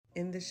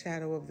In the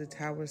shadow of the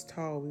towers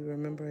tall, we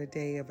remember a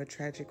day of a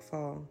tragic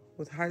fall.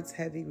 With hearts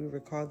heavy, we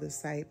recall the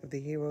sight of the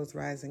heroes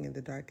rising in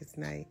the darkest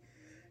night.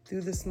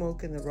 Through the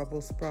smoke and the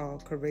rubble sprawl,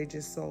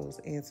 courageous souls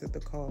answered the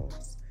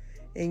calls.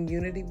 In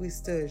unity, we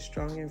stood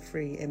strong and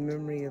free in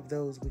memory of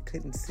those we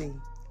couldn't see.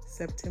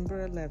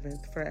 September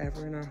 11th,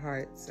 forever in our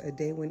hearts, a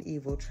day when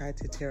evil tried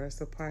to tear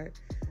us apart.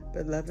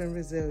 But love and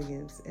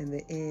resilience in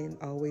the end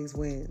always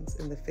wins.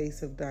 In the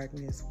face of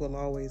darkness, we'll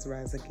always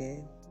rise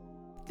again.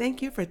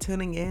 Thank you for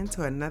tuning in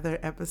to another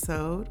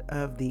episode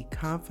of the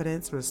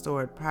Confidence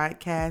Restored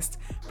podcast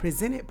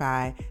presented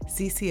by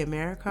CC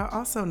America,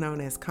 also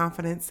known as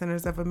Confidence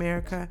Centers of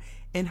America,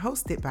 and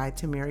hosted by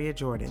Tamaria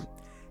Jordan.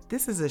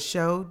 This is a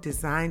show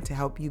designed to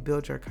help you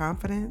build your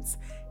confidence,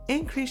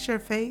 increase your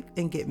faith,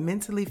 and get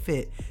mentally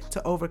fit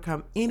to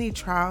overcome any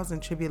trials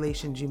and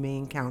tribulations you may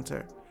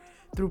encounter.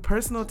 Through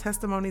personal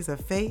testimonies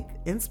of faith,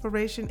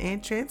 inspiration,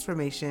 and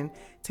transformation,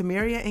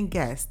 Tamaria and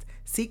guests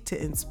seek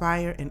to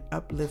inspire and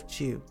uplift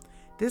you.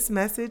 This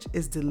message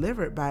is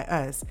delivered by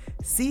us,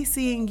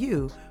 CCing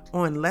you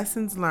on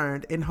lessons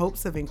learned in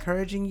hopes of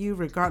encouraging you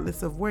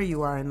regardless of where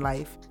you are in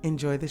life.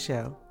 Enjoy the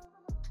show.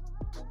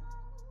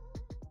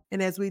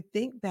 And as we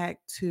think back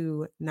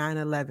to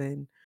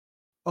 9/11,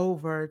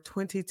 over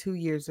 22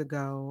 years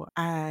ago,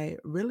 I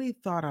really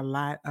thought a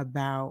lot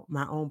about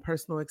my own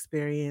personal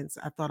experience.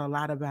 I thought a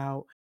lot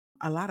about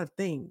a lot of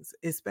things,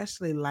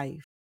 especially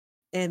life,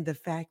 and the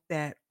fact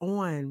that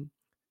on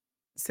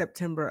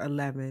September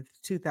 11th,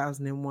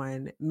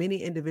 2001,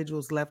 many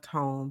individuals left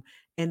home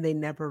and they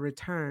never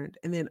returned.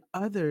 And then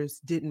others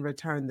didn't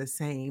return the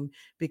same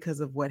because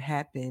of what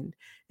happened.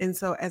 And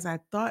so, as I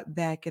thought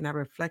back and I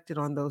reflected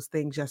on those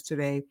things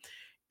yesterday,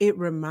 it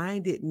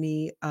reminded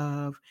me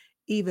of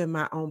even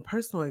my own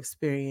personal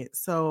experience.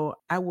 So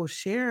I will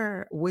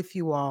share with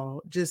you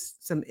all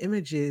just some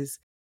images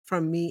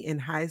from me in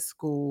high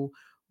school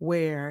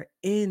where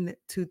in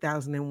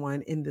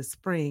 2001 in the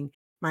spring,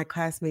 my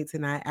classmates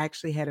and I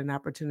actually had an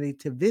opportunity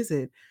to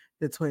visit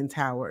the Twin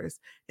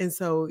Towers. And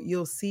so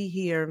you'll see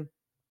here,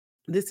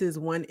 this is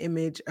one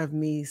image of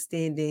me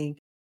standing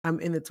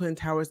in the Twin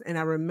Towers. And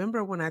I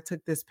remember when I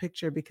took this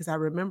picture because I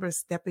remember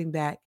stepping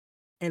back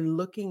and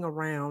looking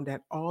around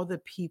at all the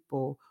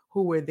people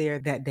who were there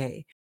that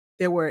day.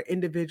 There were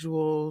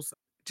individuals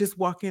just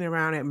walking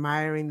around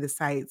admiring the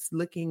sights,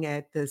 looking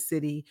at the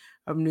city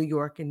of New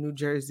York and New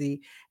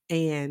Jersey.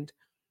 And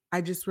I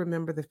just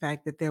remember the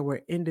fact that there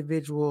were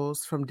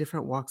individuals from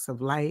different walks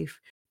of life,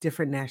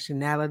 different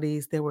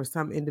nationalities. There were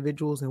some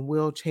individuals in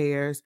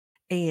wheelchairs.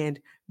 And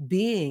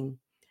being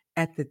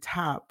at the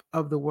top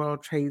of the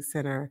World Trade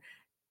Center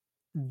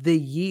the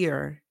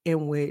year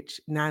in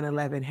which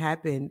 9/11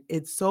 happened,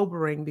 it's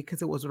sobering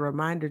because it was a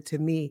reminder to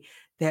me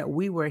that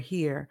we were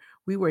here.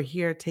 We were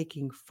here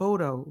taking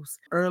photos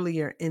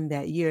earlier in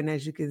that year. And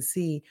as you can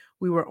see,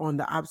 we were on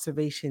the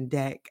observation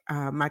deck,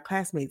 my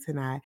classmates and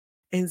I.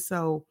 And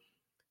so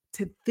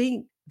to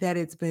think that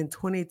it's been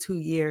 22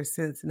 years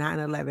since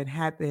 9/11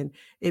 happened,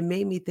 it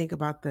made me think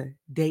about the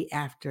day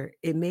after.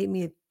 It made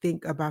me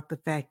think about the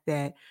fact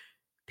that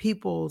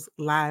people's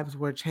lives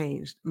were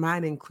changed,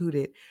 mine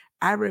included.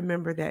 I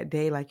remember that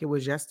day like it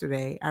was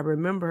yesterday. I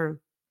remember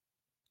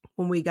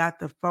when we got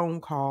the phone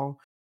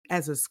call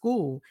as a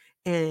school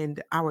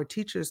and our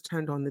teachers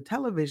turned on the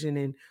television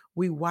and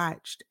we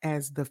watched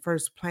as the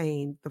first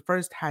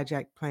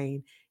hijacked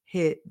plane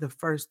hit the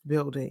first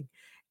building.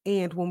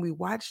 And when we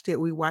watched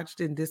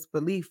in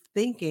disbelief,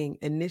 thinking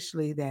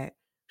initially that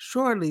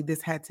surely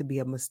this had to be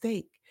a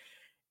mistake.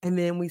 And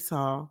then we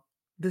saw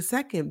the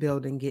second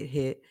building get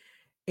hit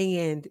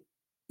and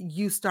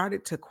you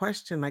started to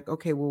question, like,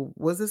 okay, well,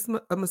 was this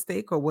a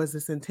mistake or was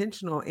this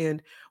intentional?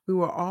 And we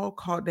were all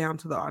called down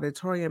to the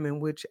auditorium in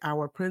which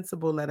our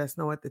principal let us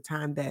know at the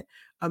time that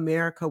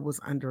America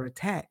was under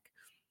attack.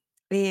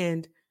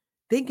 And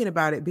thinking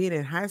about it, being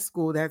in high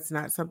school, that's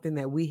not something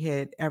that we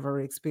had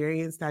ever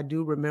experienced. I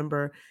do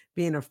remember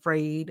being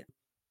afraid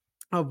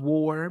of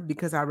war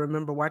because I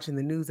remember watching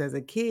the news as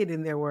a kid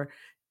and there were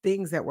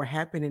things that were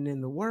happening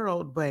in the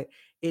world, but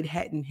it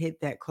hadn't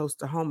hit that close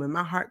to home. And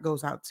my heart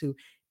goes out to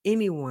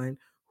anyone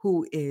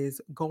who is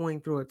going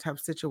through a tough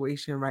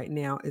situation right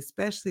now,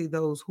 especially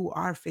those who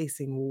are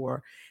facing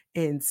war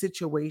and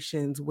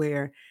situations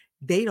where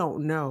they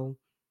don't know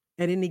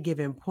at any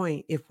given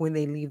point if when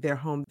they leave their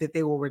home that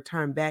they will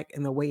return back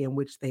in the way in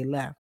which they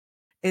left.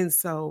 And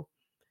so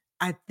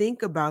I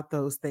think about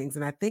those things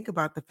and I think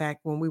about the fact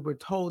when we were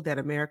told that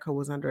America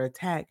was under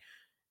attack,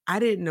 I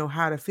didn't know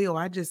how to feel.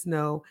 I just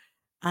know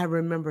I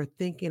remember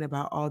thinking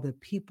about all the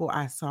people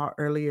I saw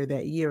earlier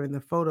that year and the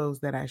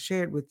photos that I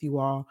shared with you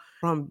all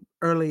from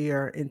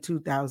earlier in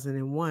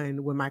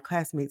 2001 when my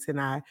classmates and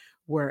I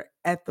were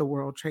at the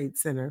World Trade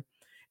Center.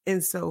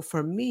 And so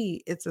for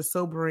me, it's a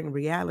sobering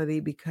reality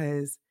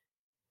because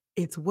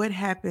it's what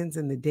happens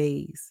in the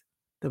days,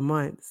 the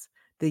months,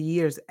 the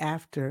years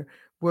after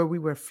where we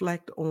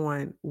reflect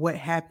on what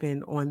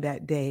happened on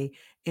that day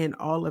and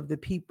all of the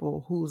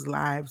people whose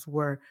lives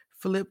were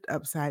flipped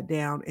upside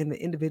down and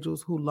the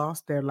individuals who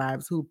lost their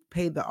lives, who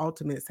paid the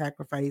ultimate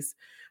sacrifice,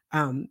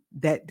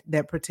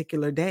 that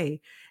particular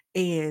day.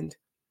 And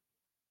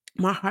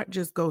my heart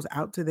just goes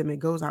out to them. It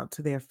goes out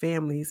to their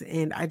families.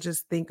 And I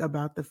just think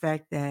about the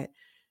fact that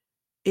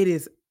it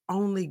is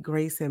only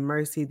grace and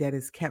mercy that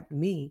has kept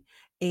me.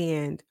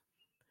 And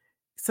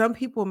some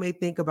people may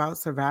think about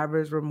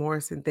survivor's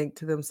remorse and think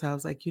to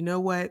themselves, like, you know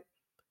what?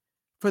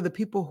 For the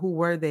people who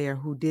were there,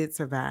 who did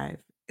survive,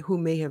 who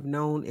may have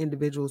known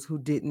individuals who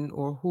didn't,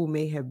 or who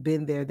may have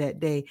been there that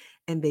day,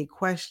 and they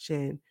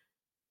question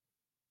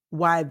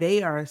why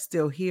they are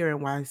still here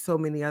and why so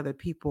many other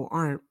people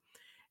aren't.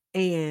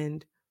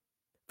 And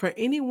for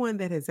anyone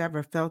that has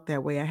ever felt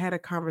that way, I had a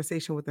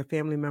conversation with a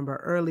family member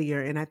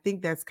earlier, and I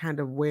think that's kind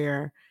of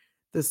where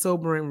the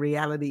sobering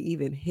reality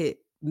even hit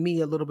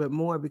me a little bit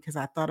more, because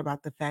I thought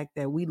about the fact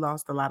that we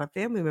lost a lot of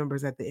family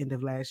members at the end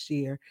of last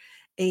year.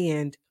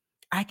 And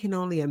I can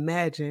only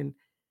imagine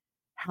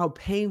how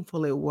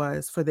painful it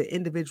was for the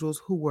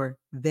individuals who were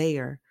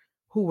there,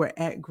 who were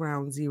at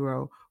ground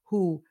zero,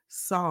 who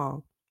saw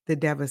the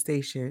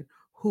devastation,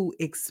 who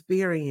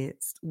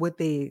experienced what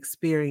they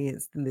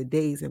experienced in the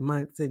days and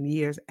months and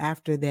years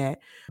after that.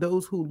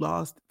 Those who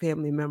lost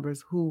family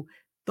members who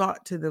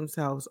thought to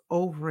themselves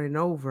over and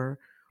over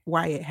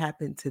why it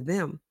happened to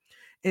them.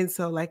 And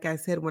so, like I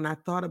said, when I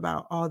thought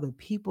about all the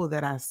people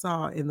that I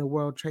saw in the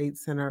World Trade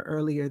Center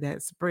earlier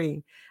that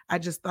spring, I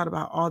just thought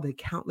about all the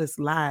countless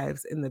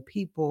lives and the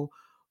people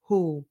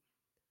who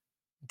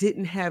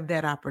didn't have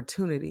that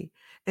opportunity.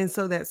 And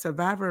so that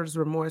survivor's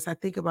remorse, I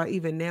think about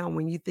even now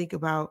when you think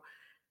about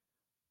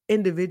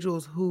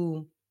individuals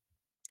who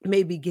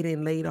may be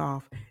getting laid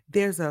off,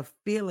 there's a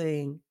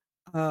feeling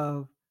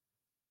of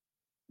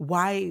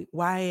why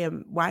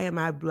am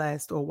I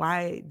blessed, or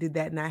why did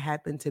that not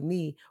happen to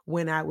me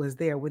when I was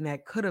there, when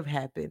that could have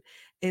happened?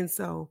 And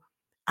so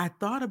I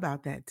thought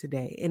about that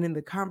today. And in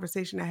the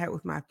conversation I had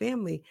with my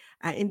family,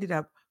 I ended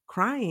up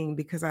crying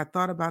because I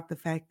thought about the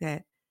fact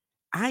that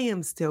I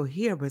am still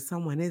here, but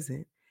someone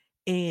isn't.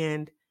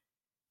 And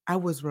I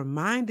was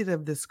reminded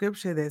of the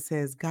scripture that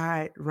says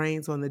God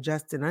reigns on the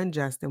just and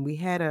unjust. And we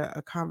had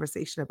a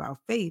conversation about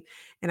faith.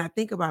 And I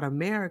think about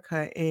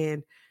America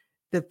and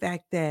the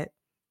fact that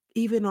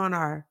even on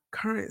our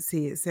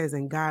currency, it says,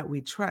 "In God we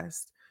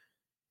trust."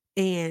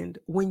 And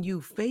when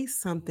you face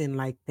something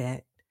like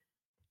that,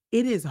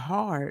 it is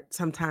hard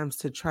sometimes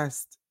to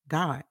trust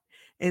God.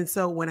 And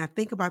so when I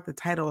think about the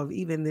title of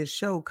even this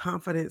show,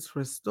 Confidence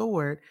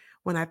Restored,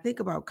 when I think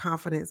about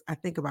confidence, I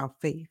think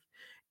about faith.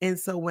 And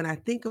so when I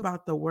think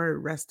about the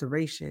word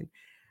restoration,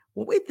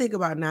 when we think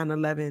about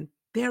 9/11,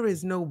 there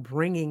is no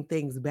bringing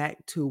things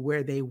back to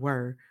where they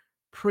were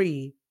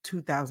pre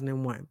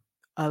 2001.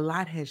 A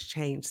lot has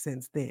changed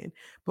since then.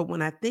 But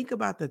when I think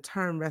about the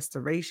term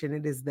restoration,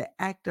 it is the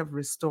act of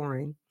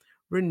restoring,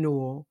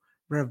 renewal,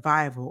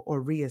 revival,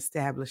 or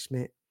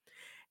reestablishment.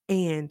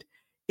 And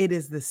it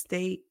is the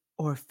state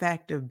or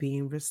fact of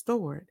being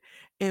restored.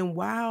 And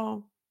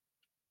while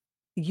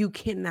you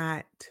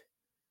cannot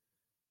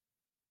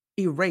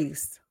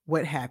erase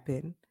what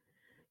happened,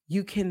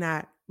 you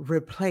cannot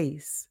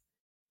replace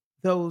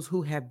those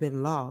who have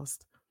been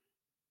lost.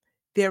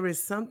 There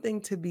is something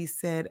to be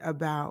said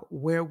about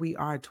where we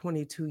are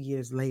 22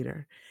 years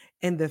later,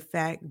 and the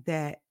fact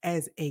that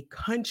as a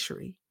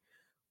country,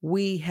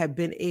 we have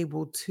been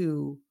able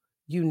to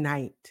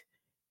unite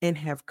and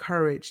have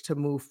courage to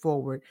move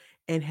forward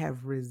and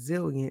have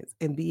resilience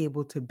and be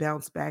able to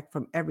bounce back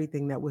from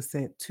everything that was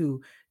sent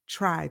to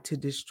try to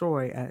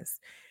destroy us.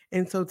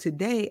 And so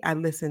today I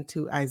listened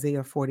to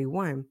Isaiah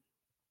 41,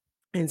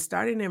 and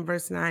starting in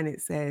verse 9,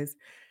 it says,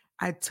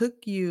 I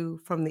took you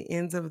from the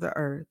ends of the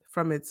earth,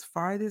 from its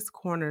farthest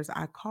corners,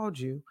 I called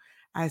you.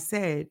 I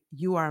said,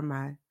 "You are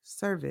my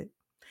servant."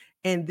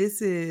 And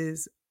this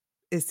is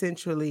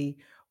essentially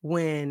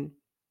when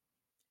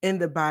in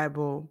the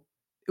Bible,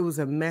 it was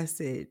a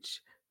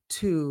message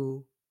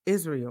to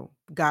Israel,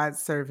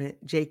 God's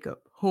servant Jacob,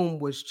 whom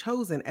was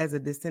chosen as a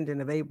descendant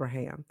of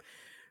Abraham.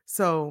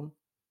 So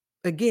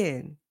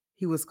again,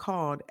 he was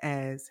called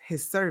as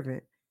his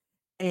servant.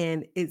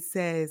 And it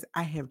says,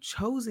 I have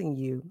chosen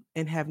you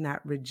and have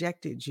not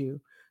rejected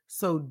you.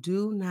 So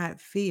do not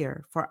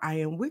fear, for I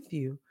am with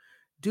you.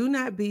 Do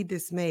not be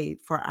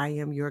dismayed, for I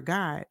am your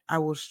God. I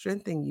will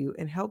strengthen you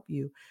and help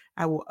you.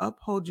 I will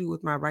uphold you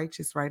with my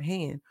righteous right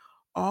hand.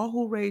 All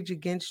who rage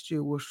against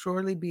you will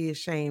surely be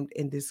ashamed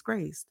and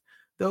disgraced.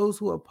 Those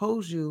who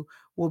oppose you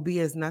will be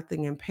as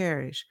nothing and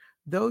perish.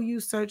 Though you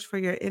search for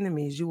your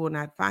enemies, you will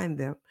not find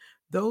them.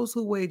 Those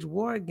who wage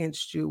war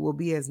against you will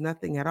be as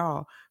nothing at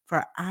all.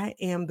 For I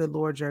am the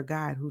Lord your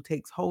God who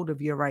takes hold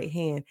of your right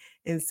hand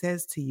and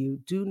says to you,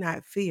 do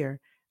not fear,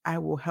 I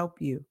will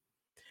help you.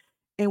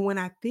 And when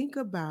I think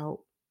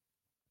about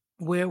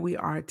where we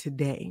are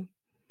today,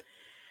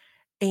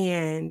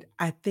 and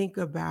I think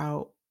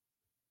about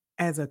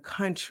as a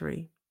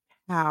country,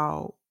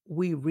 how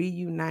we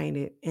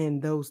reunited in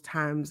those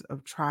times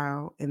of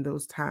trial, in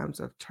those times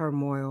of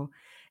turmoil,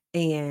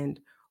 and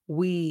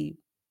we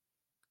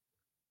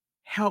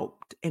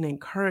helped and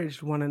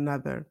encouraged one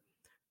another.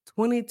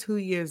 22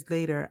 years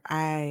later,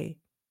 I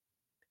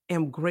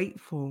am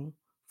grateful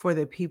for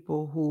the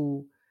people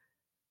who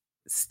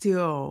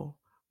still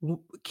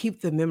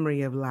keep the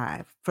memory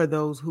alive for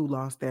those who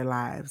lost their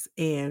lives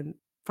and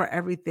for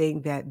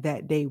everything that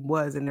that day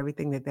was and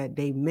everything that that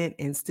day meant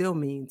and still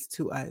means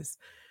to us.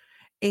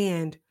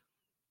 And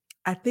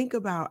I think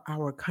about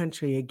our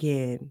country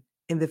again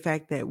and the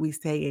fact that we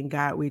say in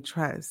God we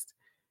trust,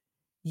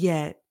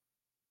 yet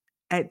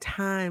at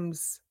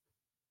times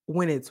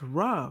when it's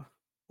rough,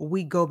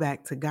 we go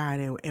back to God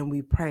and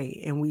we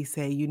pray and we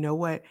say, you know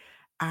what?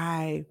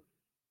 I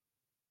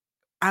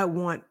I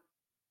want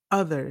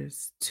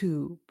others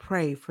to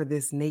pray for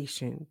this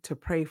nation, to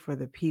pray for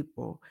the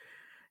people.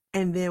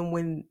 And then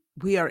when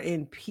we are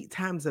in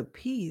times of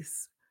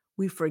peace,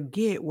 we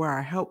forget where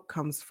our help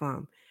comes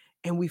from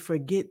and we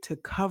forget to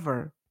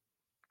cover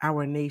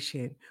our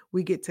nation.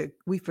 We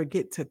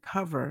forget to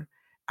cover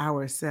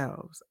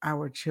ourselves,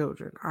 our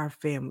children, our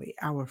family,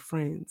 our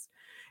friends.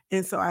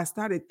 And so I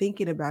started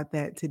thinking about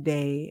that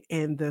today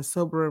and the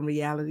sobering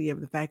reality of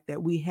the fact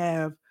that we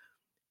have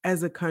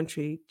as a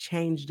country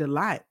changed a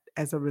lot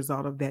as a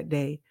result of that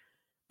day.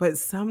 But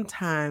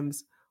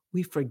sometimes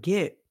we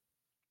forget,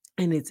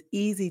 and it's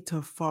easy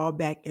to fall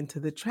back into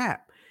the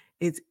trap.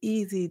 It's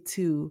easy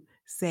to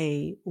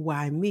say,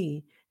 why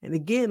me? And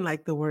again,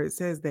 like the word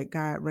says, that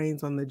God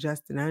reigns on the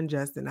just and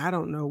unjust. And I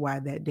don't know why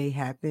that day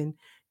happened.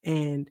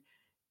 And,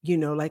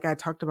 like I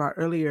talked about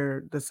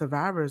earlier, the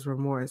survivor's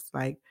remorse,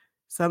 like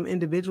some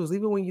individuals,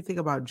 even when you think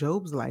about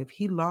Job's life,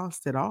 he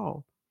lost it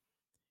all.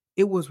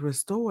 It was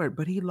restored,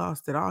 but he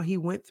lost it all. He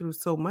went through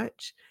so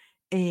much.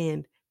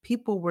 And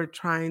people were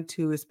trying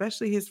to,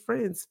 especially his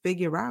friends,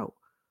 figure out,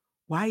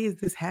 why is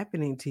this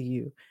happening to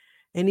you?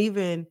 And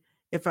even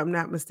if I'm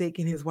not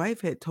mistaken, his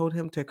wife had told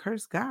him to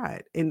curse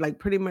God and like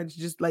pretty much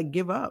just like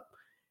give up,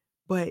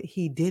 but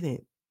he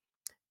didn't.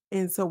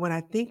 And so when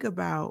I think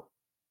about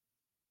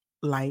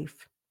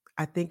life,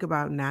 I think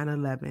about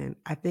 9/11.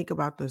 I think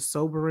about the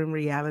sobering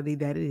reality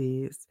that it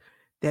is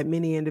that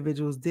many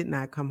individuals did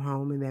not come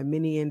home and that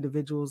many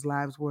individuals'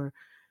 lives were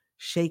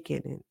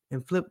shaken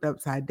and flipped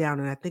upside down.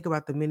 And I think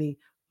about the many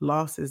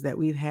losses that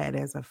we've had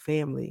as a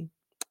family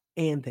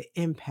and the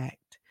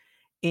impact.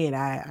 And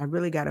I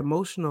really got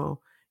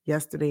emotional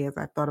yesterday as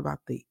I thought about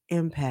the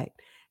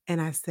impact.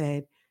 And I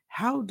said,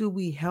 how do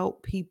we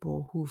help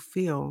people who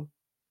feel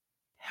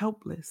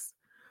helpless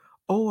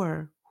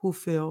or who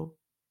feel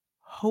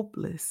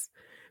hopeless?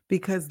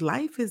 Because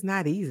life is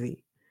not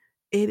easy.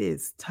 It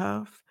is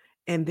tough.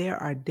 And there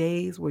are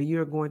days where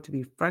you're going to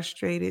be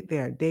frustrated.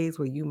 There are days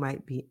where you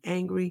might be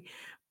angry.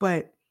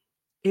 But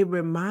it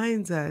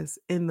reminds us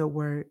in the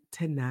word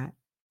to not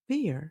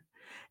fear.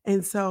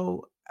 And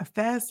so,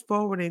 fast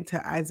forwarding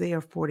to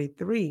Isaiah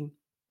 43,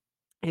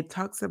 it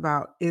talks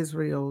about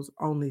Israel's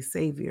only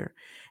savior.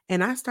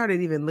 And I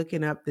started even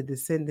looking up the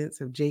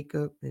descendants of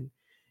Jacob and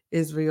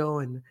Israel,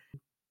 and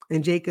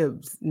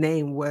Jacob's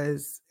name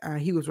was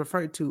he was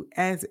referred to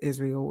as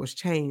Israel, was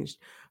changed.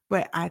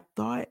 But I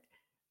thought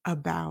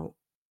about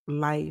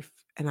life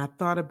and I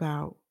thought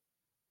about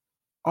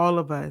all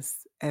of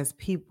us as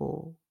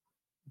people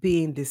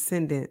being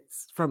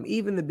descendants from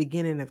even the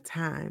beginning of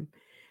time,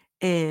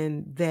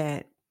 and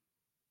that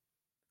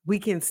we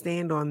can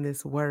stand on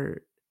this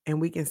word and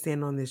we can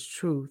stand on this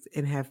truth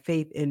and have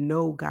faith and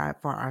know God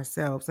for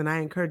ourselves. And I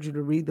encourage you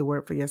to read the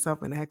word for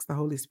yourself and ask the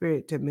Holy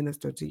Spirit to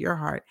minister to your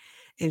heart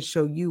and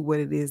show you what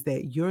it is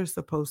that you're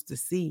supposed to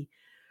see.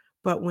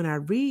 But when I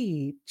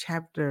read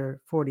chapter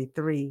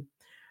 43,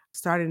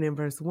 starting in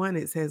verse 1,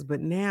 it says,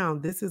 "But now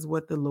this is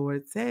what the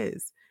Lord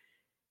says.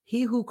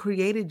 He who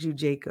created you,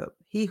 Jacob,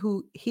 he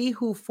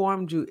who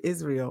formed you,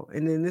 Israel."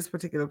 And in this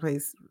particular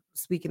place,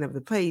 speaking of the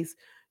place,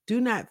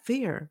 "Do not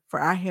fear, for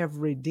I have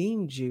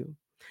redeemed you.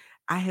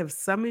 I have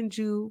summoned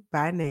you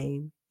by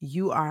name.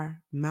 You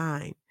are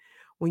mine.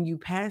 When you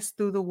pass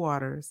through the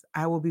waters,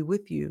 I will be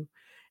with you.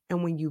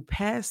 And when you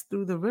pass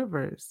through the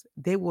rivers,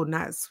 they will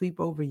not sweep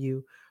over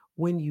you.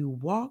 When you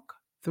walk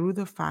through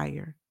the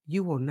fire,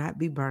 you will not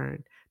be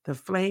burned. The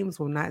flames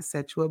will not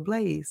set you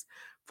ablaze.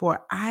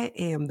 For I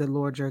am the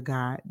Lord your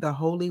God, the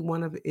Holy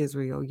One of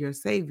Israel, your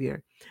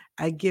Savior.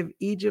 I give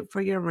Egypt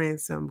for your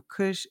ransom,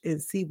 Cush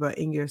and Seba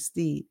in your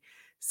stead.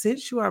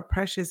 Since you are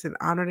precious and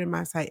honored in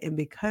my sight, and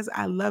because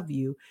I love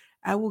you,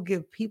 I will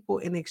give people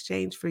in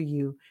exchange for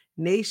you,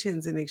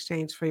 nations in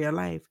exchange for your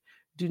life.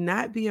 Do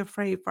not be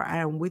afraid, for I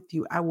am with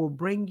you. I will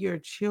bring your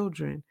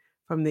children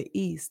from the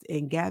east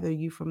and gather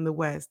you from the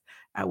west.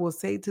 I will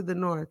say to the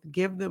north,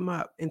 give them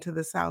up, and to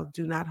the south,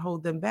 do not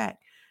hold them back.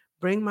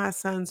 Bring my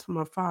sons from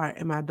afar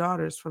and my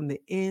daughters from the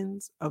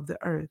ends of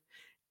the earth.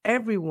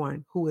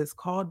 Everyone who is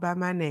called by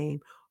my name,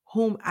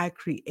 whom I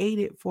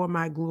created for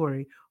my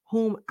glory,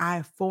 whom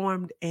I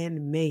formed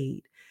and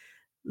made.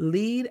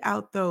 Lead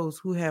out those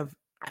who have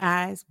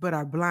eyes but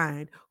are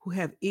blind, who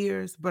have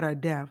ears but are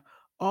deaf.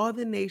 All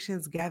the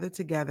nations gather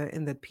together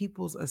and the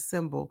peoples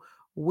assemble.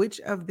 Which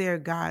of their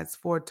gods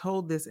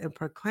foretold this and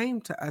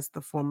proclaimed to us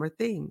the former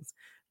things?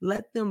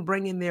 Let them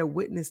bring in their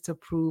witness to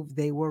prove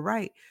they were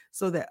right,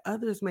 so that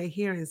others may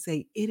hear and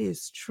say, it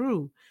is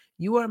true.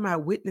 You are my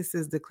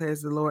witnesses,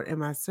 declares the Lord, and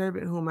my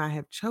servant whom I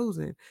have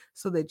chosen,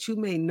 so that you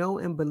may know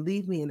and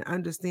believe me and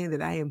understand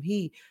that I am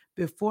He.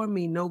 Before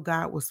me, no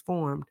God was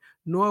formed,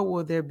 nor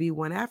will there be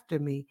one after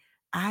me.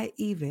 I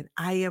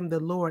am the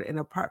Lord, and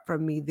apart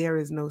from me, there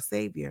is no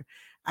Savior.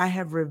 I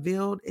have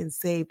revealed and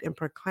saved and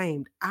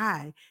proclaimed,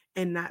 I,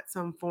 and not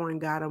some foreign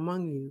God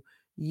among you.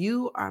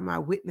 You are my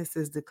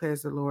witnesses,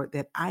 declares the Lord,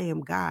 that I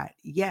am God.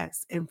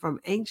 Yes, and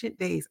from ancient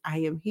days I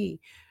am He.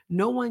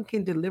 No one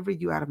can deliver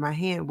you out of my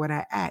hand when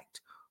I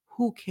act.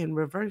 Who can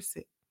reverse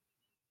it?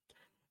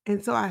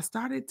 And so I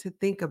started to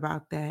think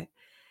about that.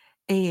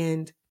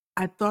 And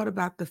I thought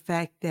about the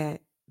fact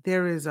that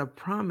there is a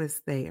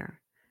promise there.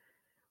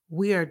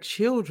 We are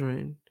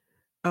children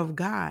of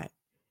God.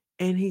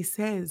 And He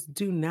says,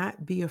 do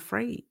not be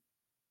afraid.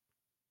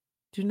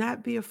 Do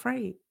not be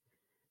afraid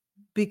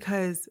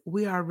because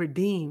we are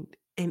redeemed.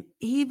 And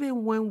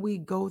even when we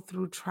go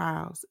through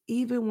trials,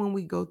 even when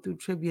we go through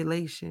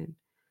tribulation,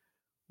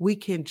 we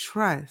can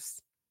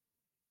trust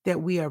that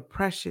we are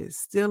precious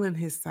still in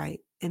His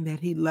sight and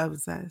that He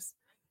loves us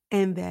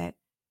and that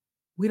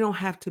we don't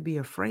have to be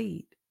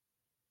afraid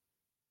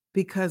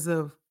because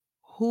of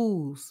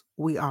whose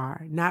we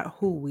are, not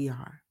who we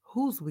are,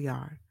 whose we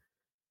are.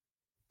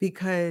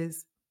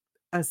 Because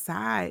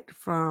aside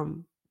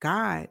from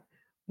God,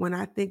 when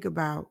I think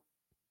about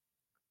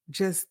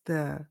just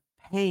the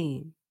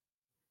pain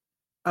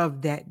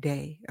of that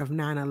day of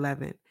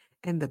 9/11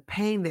 and the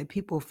pain that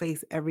people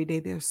face every day,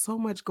 there's so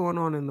much going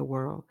on in the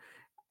world.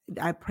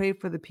 I pray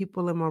for the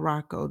people in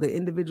Morocco, the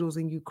individuals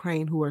in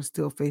Ukraine who are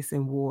still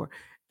facing war.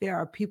 There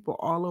are people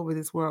all over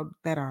this world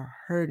that are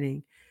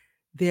hurting.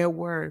 There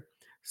were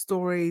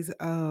stories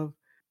of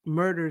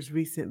murders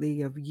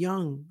recently of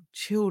young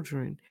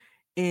children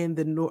in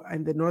the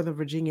Northern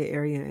Virginia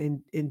area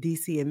in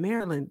DC and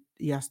Maryland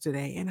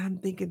yesterday. And I'm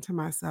thinking to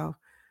myself,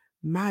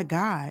 my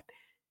God,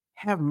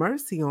 have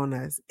mercy on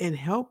us and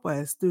help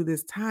us through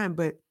this time.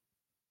 But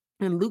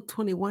in Luke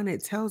 21,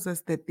 it tells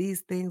us that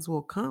these things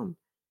will come,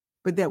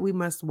 but that we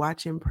must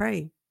watch and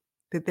pray,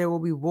 that there will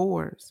be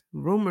wars,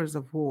 rumors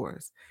of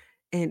wars,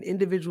 and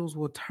individuals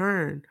will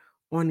turn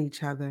on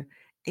each other.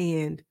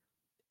 And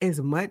as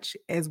much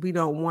as we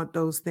don't want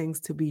those things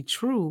to be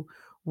true,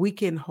 we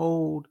can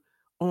hold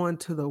on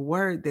to the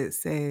word that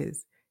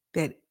says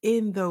that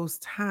in those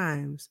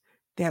times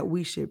that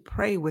we should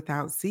pray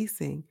without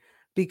ceasing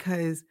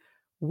because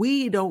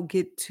we don't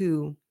get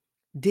to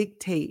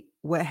dictate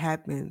what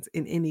happens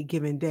in any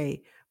given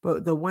day.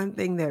 But the one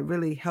thing that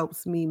really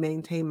helps me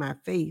maintain my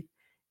faith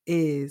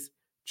is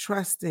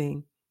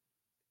trusting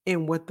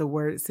in what the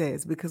word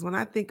says. Because when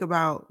I think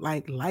about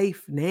like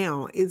life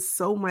now, it's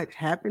so much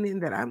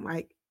happening that I'm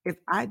like, if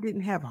I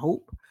didn't have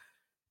hope,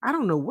 I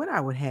don't know what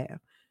I would have.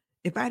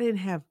 If I didn't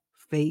have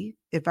faith,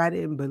 if I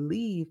didn't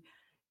believe,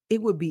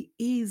 it would be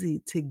easy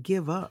to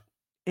give up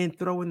and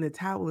throw in the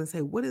towel and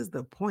say, what is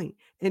the point?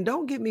 And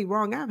don't get me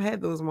wrong, I've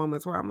had those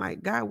moments where I'm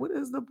like, God, what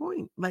is the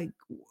point? Like,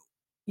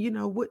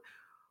 what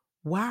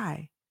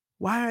why?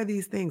 Why are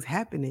these things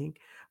happening?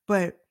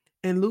 But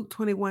in Luke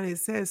 21, it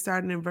says,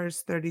 starting in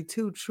verse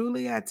 32,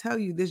 truly I tell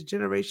you, this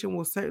generation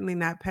will certainly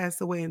not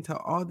pass away until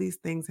all these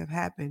things have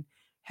happened.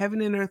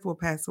 Heaven and earth will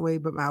pass away,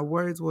 but my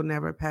words will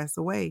never pass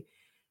away.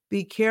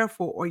 Be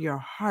careful, or your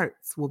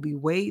hearts will be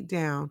weighed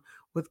down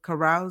with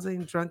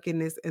carousing,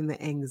 drunkenness, and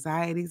the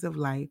anxieties of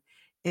life.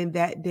 And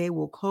that day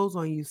will close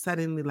on you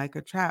suddenly like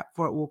a trap,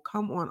 for it will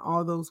come on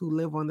all those who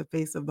live on the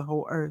face of the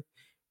whole earth.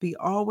 Be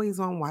always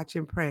on watch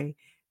and pray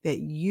that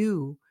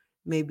you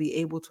may be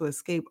able to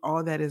escape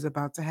all that is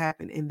about to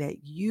happen and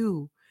that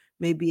you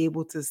may be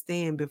able to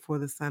stand before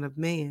the Son of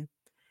Man.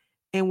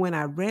 And when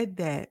I read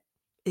that,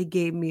 it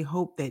gave me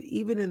hope that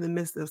even in the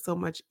midst of so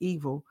much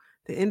evil,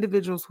 the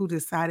individuals who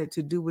decided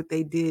to do what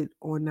they did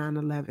on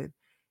 9/11,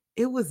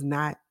 it was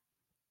not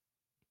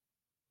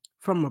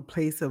from a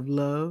place of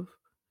love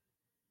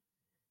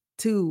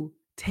to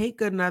take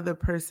another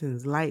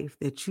person's life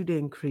that you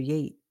didn't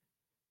create.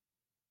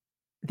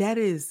 That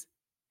is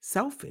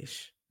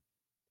selfish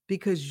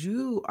because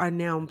you are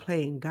now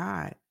playing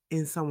God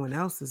in someone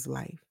else's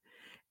life.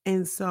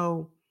 And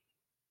so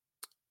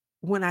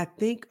when I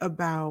think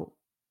about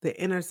the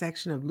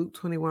intersection of Luke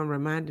 21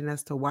 reminding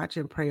us to watch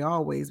and pray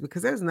always,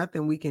 because there's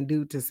nothing we can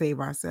do to save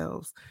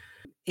ourselves.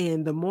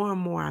 And the more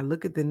and more I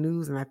look at the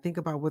news and I think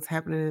about what's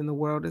happening in the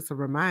world, it's a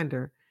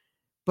reminder.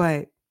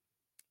 But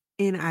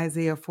in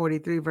Isaiah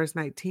 43, verse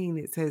 19,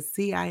 it says,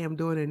 see, I am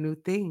doing a new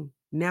thing.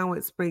 Now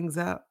it springs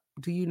up.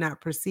 Do you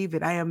not perceive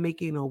it? I am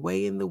making a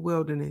way in the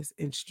wilderness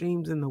and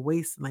streams in the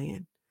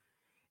wasteland.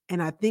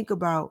 And I think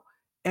about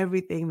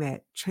everything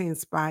that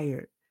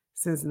transpired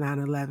since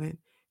 9/11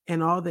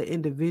 and all the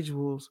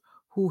individuals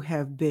who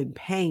have been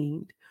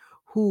pained,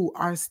 who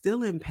are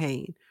still in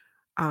pain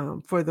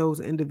for those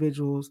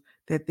individuals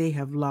that they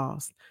have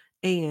lost,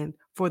 and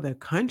for the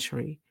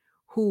country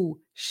who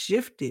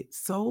shifted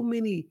so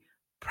many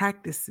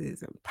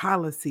practices and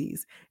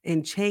policies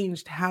and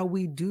changed how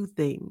we do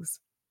things.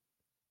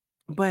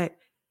 But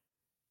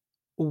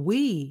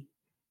we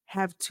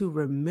have to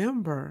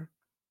remember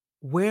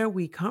where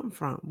we come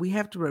from. We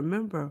have to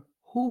remember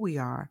who we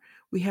are.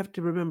 We have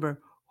to remember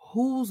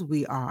whose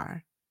we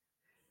are,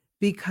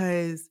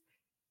 because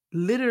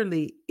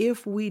literally,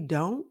 if we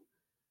don't,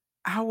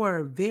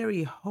 our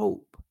very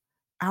hope,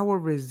 our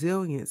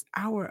resilience,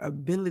 our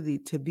ability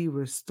to be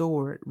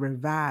restored,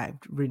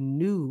 revived,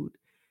 renewed,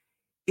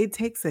 it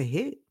takes a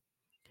hit.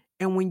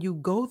 And when you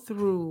go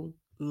through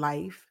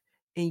life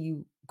and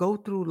you go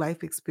through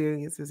life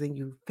experiences and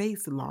you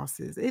face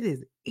losses, it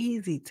is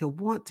easy to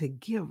want to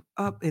give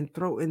up and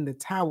throw in the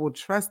towel.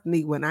 Trust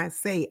me when I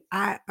say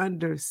I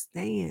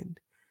understand.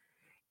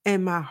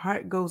 And my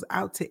heart goes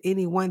out to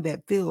anyone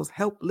that feels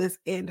helpless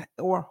and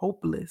or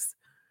hopeless.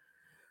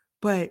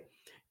 But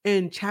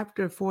in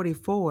chapter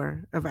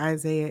 44 of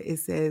Isaiah, it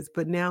says,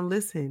 "But now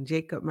listen,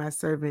 Jacob, my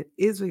servant,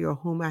 Israel,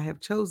 whom I have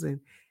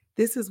chosen.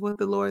 This is what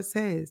the Lord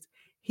says: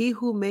 He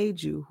who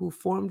made you, who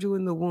formed you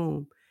in the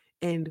womb,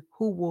 and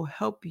who will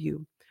help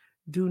you,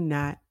 do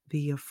not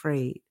be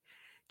afraid.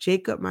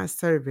 Jacob, my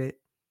servant,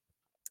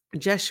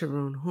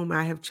 Jeshurun, whom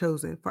I have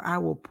chosen, for I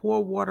will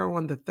pour water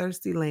on the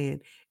thirsty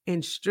land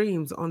and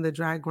streams on the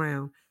dry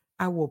ground.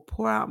 I will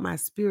pour out my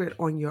spirit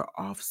on your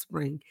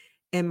offspring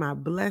and my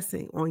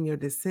blessing on your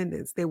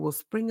descendants. They will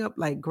spring up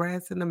like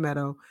grass in the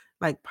meadow,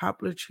 like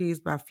poplar trees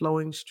by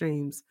flowing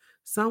streams.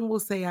 Some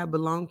will say, I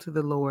belong to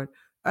the Lord.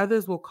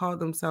 Others will call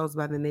themselves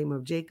by the name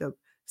of Jacob.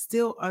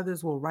 Still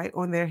others will write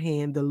on their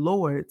hand the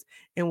Lord's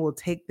and will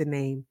take the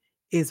name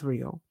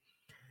Israel.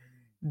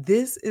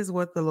 This is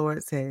what the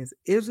Lord says: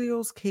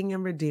 Israel's King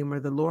and Redeemer,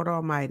 the Lord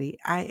Almighty.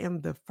 I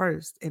am the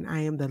first and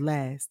I am the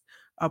last.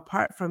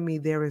 Apart from me,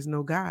 there is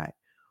no God.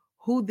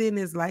 Who then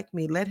is like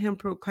me? Let him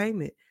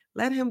proclaim it.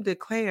 Let him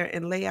declare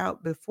and lay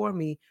out before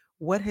me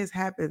what has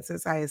happened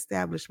since I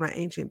established my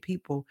ancient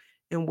people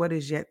and what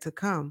is yet to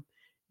come.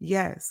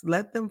 Yes,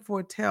 let them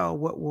foretell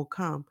what will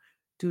come.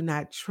 Do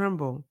not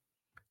tremble,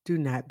 do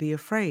not be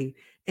afraid.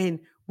 And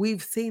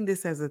we've seen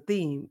this as a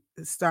theme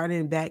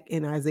starting back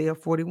in Isaiah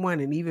 41.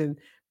 And even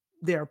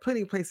there are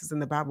plenty of places in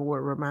the Bible where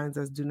it reminds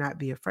us, do not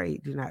be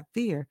afraid, do not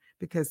fear,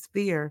 because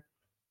fear,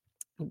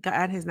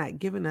 God has not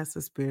given us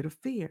a spirit of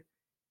fear.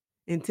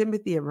 In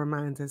Timothy, it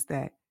reminds us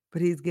that,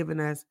 but he's given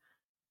us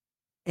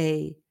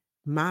a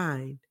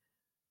mind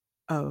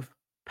of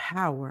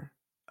power,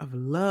 of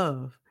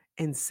love,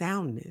 and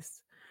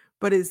soundness.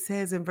 But it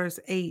says in verse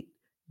 8,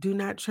 do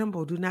not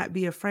tremble, do not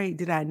be afraid.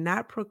 Did I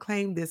not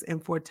proclaim this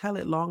and foretell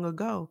it long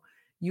ago?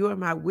 You are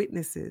my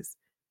witnesses.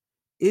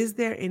 Is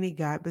there any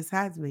God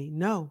besides me?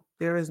 No,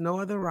 there is no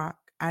other rock.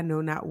 I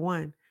know not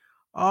one.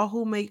 All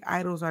who make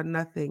idols are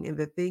nothing, and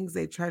the things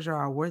they treasure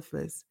are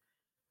worthless.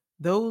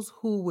 Those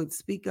who would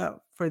speak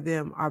up for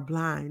them are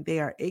blind. They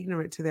are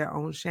ignorant to their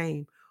own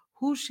shame.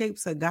 Who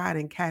shapes a god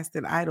and casts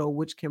an idol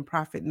which can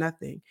profit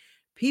nothing?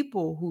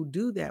 People who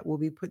do that will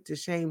be put to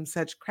shame.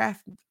 Such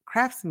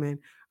craftsmen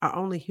are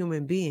only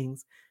human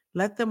beings.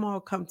 Let them all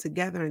come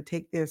together and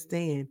take their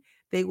stand.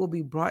 They will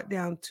be brought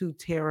down to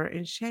terror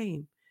and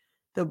shame.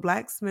 The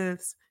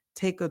blacksmiths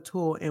take a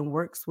tool and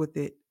works with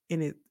it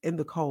in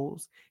the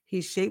coals.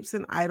 He shapes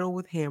an idol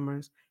with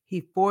hammers.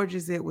 He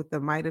forges it with the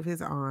might of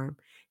his arm.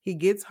 He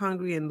gets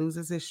hungry and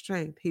loses his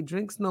strength. He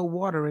drinks no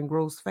water and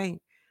grows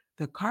faint.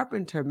 The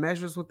carpenter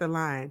measures with a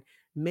line,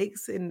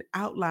 makes an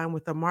outline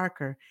with a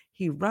marker.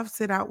 He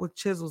roughs it out with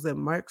chisels and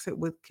marks it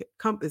with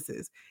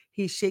compasses.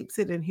 He shapes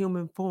it in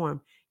human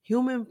form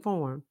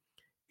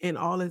in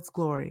all its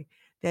glory,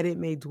 that it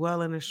may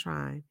dwell in a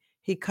shrine.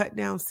 He cut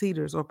down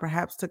cedars, or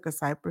perhaps took a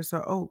cypress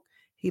or oak.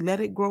 He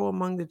let it grow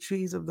among the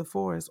trees of the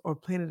forest, or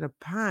planted a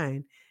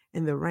pine,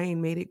 and the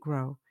rain made it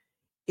grow.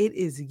 It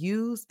is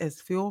used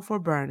as fuel for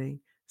burning.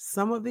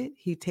 Some of it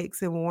he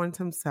takes and warms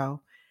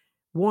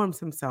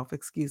himself,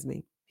 excuse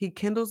me. He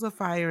kindles a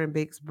fire and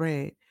bakes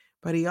bread,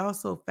 but he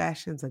also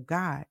fashions a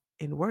god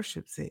and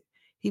worships it.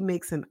 He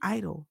makes an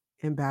idol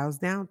and bows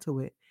down to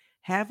it.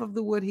 Half of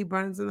the wood he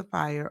burns in the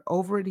fire.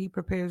 Over it he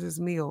prepares his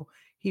meal.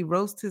 He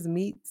roasts his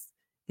meats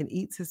and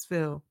eats his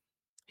fill.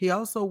 He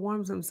also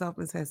warms himself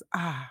and says,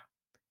 Ah,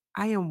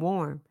 I am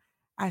warm.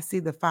 I see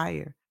the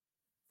fire.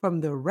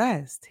 From the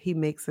rest, he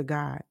makes a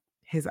god,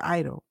 his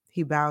idol.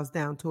 He bows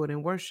down to it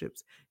and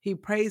worships. He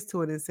prays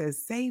to it and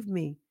says, Save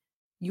me.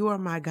 You are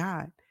my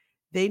God.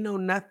 They know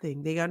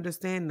nothing. They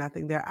understand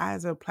nothing. Their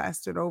eyes are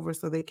plastered over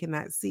so they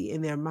cannot see,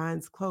 and their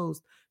minds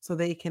closed so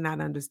they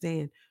cannot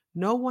understand.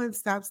 No one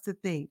stops to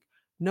think.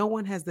 No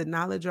one has the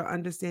knowledge or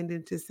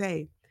understanding to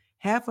say.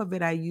 Half of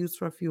it I used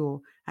for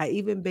fuel. I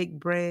even baked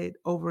bread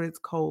over its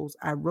coals.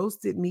 I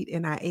roasted meat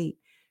and I ate.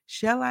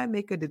 Shall I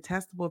make a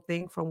detestable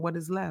thing from what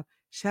is left?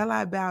 Shall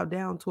I bow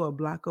down to a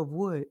block of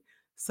wood?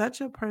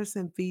 Such a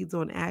person feeds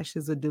on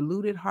ashes. A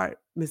deluded heart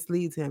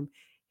misleads him.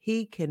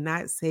 He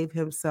cannot save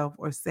himself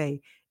or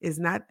say, Is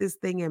not this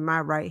thing in my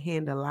right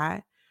hand a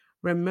lie?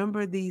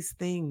 Remember these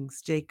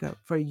things, Jacob,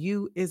 for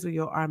you,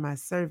 Israel, are my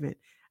servant.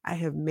 I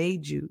have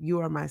made you. You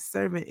are my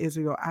servant,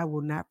 Israel. I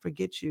will not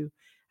forget you.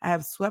 I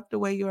have swept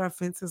away your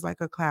offenses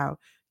like a cloud,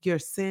 your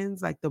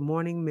sins like the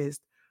morning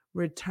mist.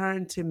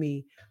 Return to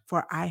me,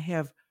 for I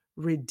have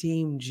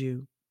redeemed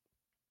you.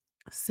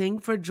 Sing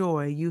for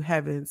joy, you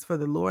heavens, for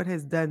the Lord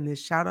has done this.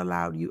 Shout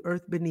aloud, you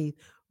earth beneath.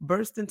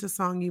 Burst into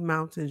song, you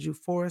mountains, you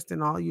forest,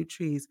 and all you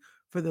trees,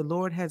 for the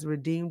Lord has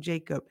redeemed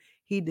Jacob.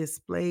 He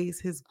displays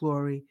his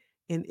glory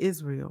in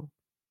Israel.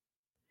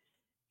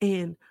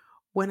 And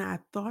when I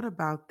thought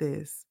about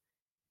this,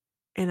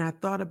 and I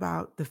thought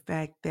about the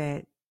fact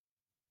that,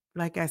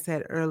 like I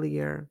said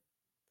earlier,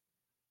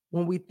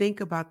 when we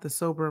think about the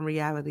sobering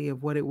reality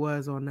of what it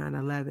was on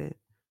 9/11,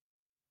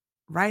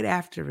 right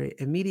after it,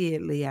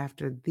 immediately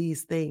after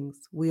these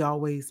things, we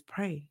always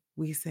pray.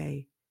 We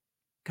say,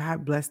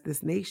 God bless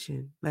this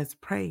nation. Let's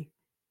pray.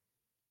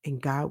 In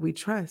God we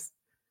trust.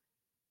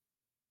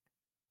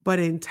 But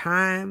in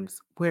times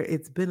where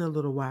it's been a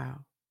little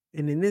while,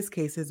 and in this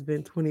case, it's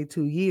been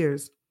 22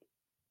 years,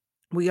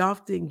 we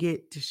often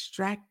get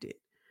distracted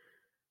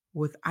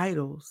with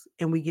idols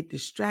and we get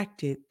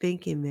distracted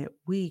thinking that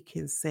we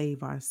can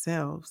save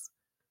ourselves.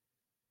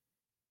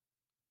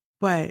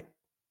 But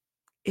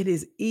it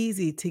is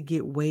easy to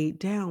get weighed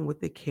down with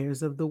the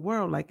cares of the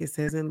world, like it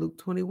says in Luke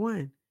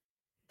 21.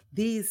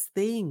 These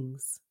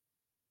things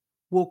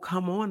will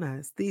come on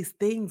us, these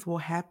things will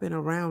happen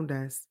around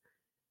us.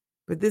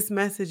 But this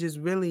message is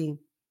really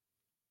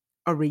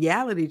a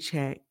reality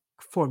check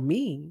for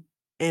me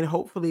and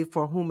hopefully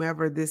for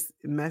whomever this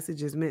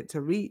message is meant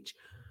to reach,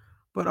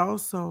 but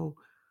also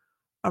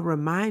a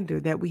reminder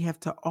that we have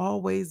to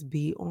always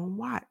be on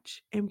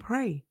watch and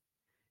pray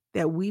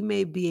that we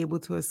may be able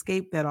to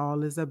escape that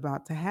all is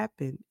about to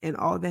happen and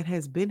all that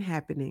has been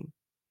happening,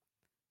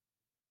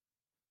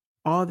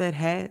 all that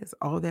has,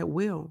 all that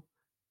will,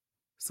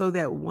 so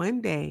that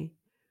one day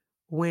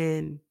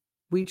when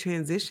we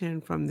transition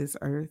from this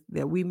earth,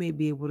 that we may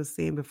be able to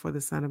stand before the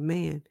Son of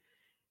Man.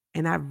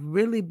 And I've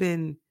really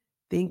been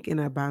thinking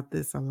about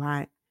this a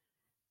lot.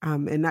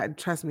 And not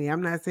trust me,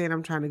 I'm not saying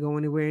I'm trying to go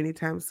anywhere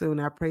anytime soon.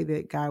 I pray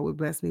that God would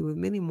bless me with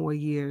many more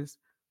years,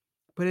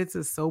 but it's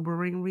a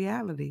sobering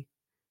reality.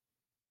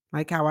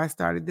 Like how I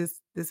started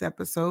this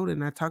episode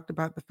and I talked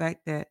about the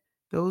fact that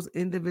those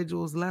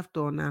individuals left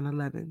on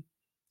 9/11,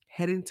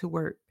 heading to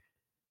work,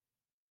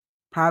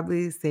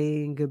 probably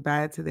saying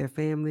goodbye to their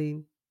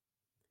family,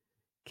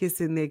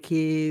 kissing their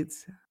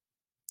kids,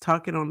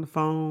 talking on the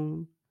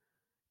phone,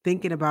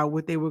 thinking about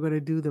what they were going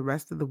to do the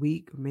rest of the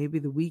week or maybe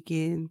the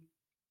weekend,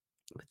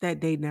 but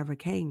that day never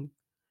came.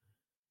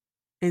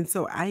 And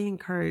so I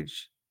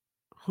encourage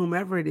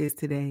whomever it is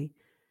today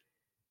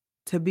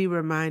to be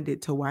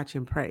reminded to watch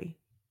and pray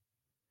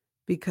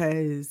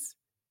because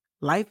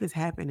life is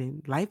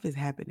happening. Life is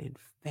happening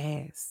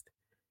fast.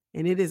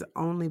 And it is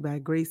only by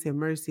grace and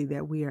mercy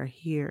that we are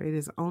here. It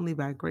is only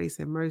by grace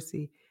and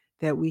mercy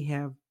that we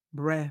have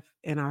breath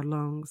in our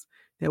lungs,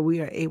 that we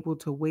are able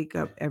to wake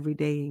up every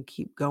day and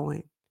keep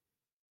going.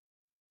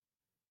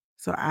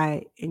 So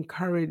I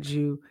encourage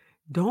you,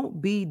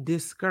 don't be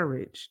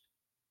discouraged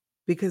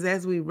because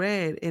as we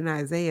read in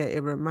Isaiah,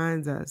 it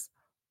reminds us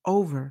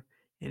over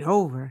and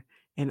over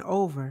and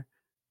over,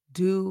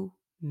 do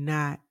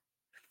not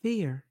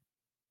fear.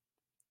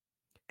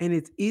 And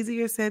it's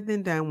easier said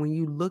than done when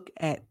you look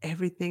at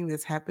everything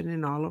that's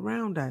happening all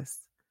around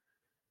us.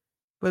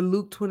 But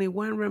Luke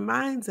 21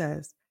 reminds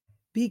us,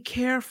 be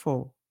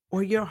careful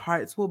or your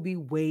hearts will be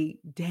weighed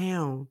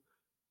down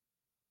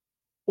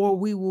or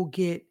we will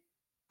get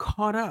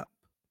caught up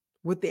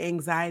with the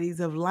anxieties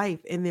of life.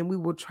 And then we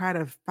will try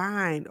to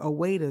find a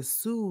way to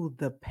soothe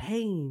the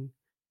pain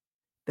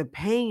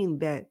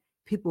that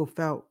people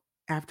felt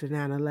after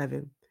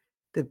 9/11,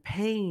 the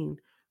pain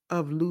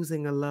of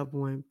losing a loved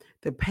one,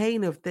 the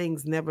pain of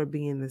things never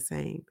being the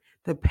same,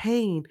 the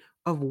pain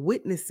of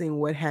witnessing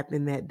what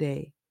happened that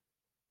day,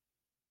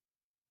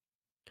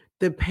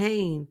 the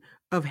pain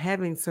of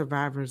having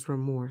survivor's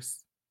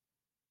remorse.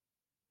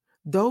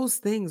 Those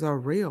things are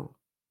real.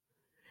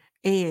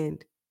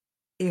 And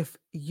if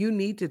you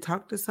need to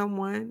talk to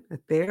someone, a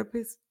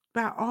therapist,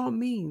 by all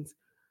means,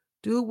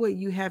 do what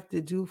you have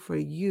to do for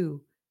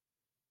you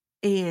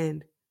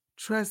and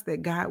trust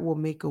that God will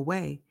make a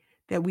way,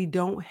 that we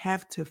don't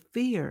have to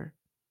fear,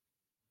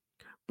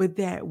 but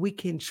that we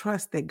can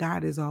trust that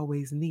God is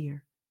always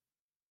near.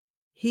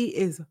 He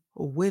is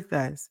with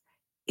us,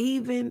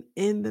 even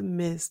in the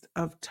midst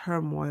of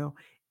turmoil,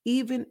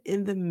 even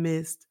in the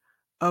midst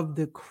of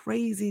the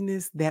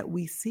craziness that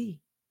we see.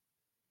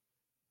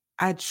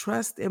 I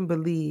trust and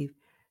believe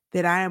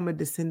that I am a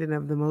descendant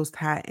of the Most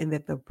High and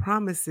that the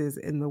promises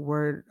in the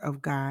Word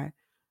of God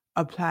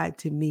apply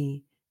to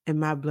me and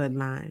my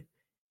bloodline,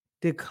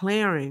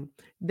 declaring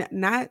that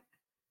not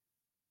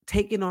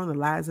taking on the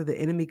lies of the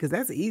enemy, because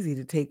that's easy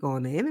to take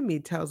on. The enemy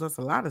tells us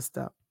a lot of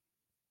stuff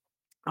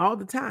all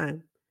the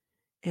time.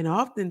 And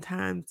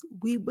oftentimes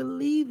we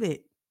believe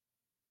it.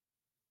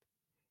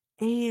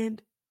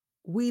 And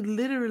we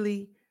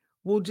literally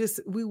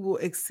we will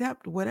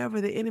accept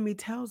whatever the enemy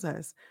tells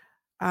us.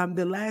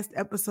 The last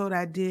episode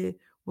I did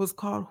was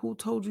called Who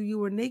Told You You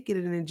Were Naked?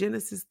 And in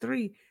Genesis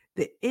 3,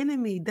 the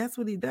enemy, that's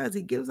what he does.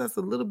 He gives us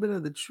a little bit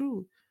of the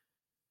truth,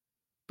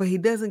 but he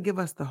doesn't give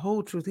us the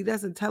whole truth. He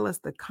doesn't tell us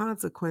the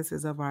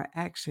consequences of our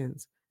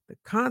actions, the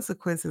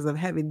consequences of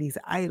having these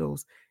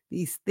idols,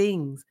 these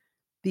things,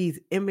 these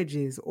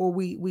images, or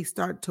we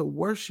start to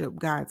worship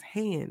God's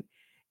hand.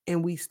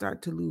 and we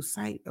start to lose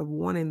sight of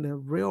wanting the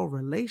real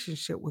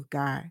relationship with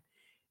God.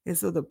 And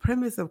so the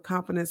premise of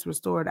Confidence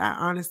Restored, I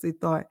honestly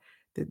thought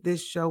that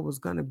this show was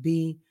going to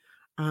be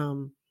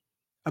um,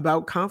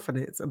 about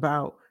confidence,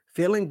 about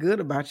feeling good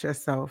about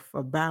yourself,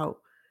 about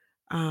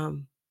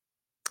um,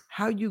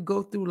 how you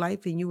go through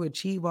life and you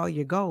achieve all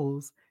your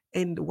goals.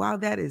 And while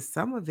that is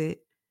some of it,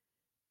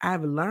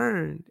 I've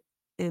learned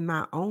in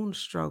my own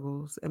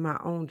struggles, in my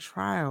own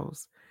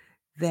trials,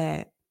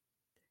 that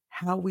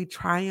how we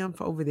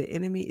triumph over the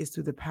enemy is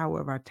through the power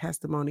of our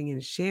testimony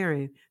and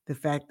sharing the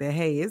fact that,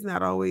 hey, it's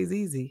not always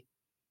easy.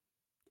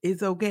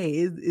 It's okay.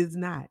 It's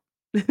not.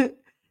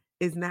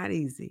 It's not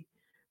easy.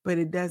 But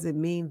it doesn't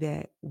mean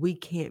that we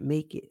can't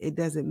make it. It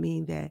doesn't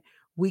mean that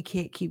we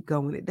can't keep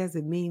going. It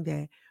doesn't mean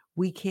that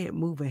we can't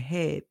move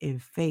ahead in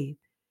faith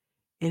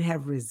and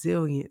have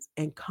resilience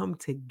and come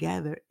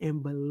together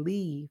and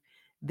believe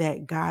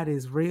that God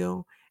is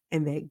real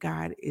and that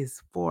God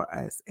is for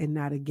us and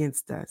not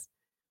against us.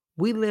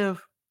 We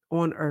live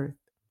on earth.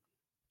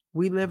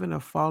 We live in a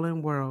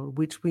fallen world,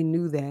 which we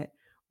knew that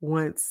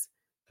once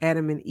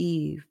Adam and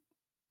Eve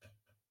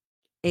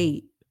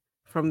ate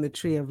from the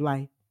tree of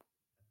life.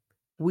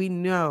 We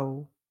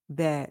know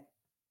that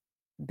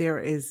there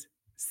is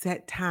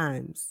set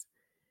times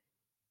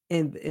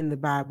in the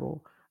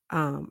Bible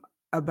um,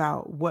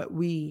 about what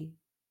we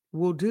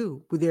will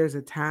do. There's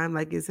a time,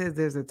 like it says,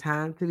 there's a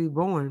time to be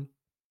born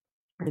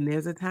and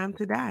there's a time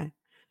to die.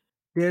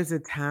 There's a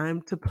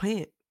time to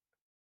plant.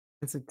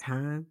 There's a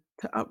time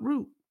to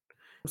uproot.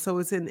 So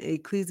it's in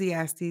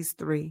Ecclesiastes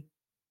 3,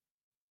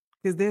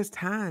 because there's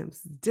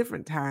times,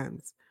 different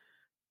times.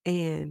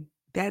 And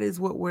that is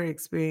what we're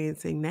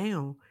experiencing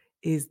now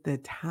is the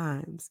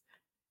times.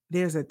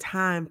 There's a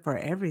time for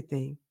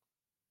everything.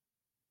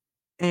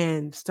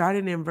 And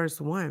starting in verse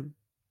 1,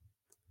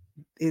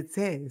 it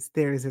says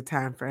there is a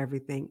time for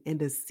everything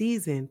and a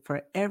season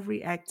for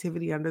every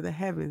activity under the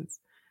heavens,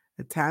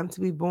 a time to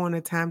be born,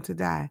 a time to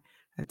die,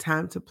 a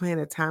time to plant,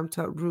 a time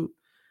to uproot,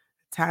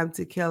 a time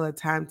to kill, a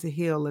time to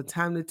heal, a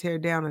time to tear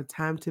down, a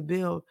time to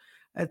build,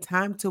 a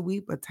time to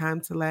weep, a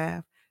time to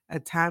laugh, a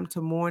time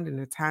to mourn and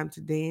a time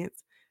to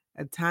dance,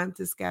 a time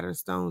to scatter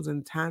stones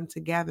and a time to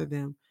gather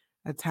them,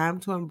 a time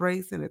to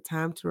embrace and a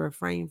time to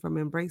refrain from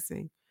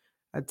embracing,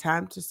 a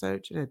time to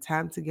search and a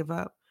time to give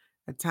up,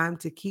 a time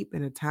to keep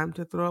and a time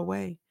to throw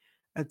away,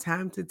 a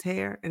time to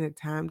tear and a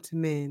time to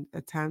mend,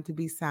 a time to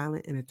be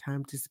silent and a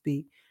time to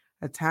speak,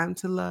 a time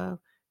to love,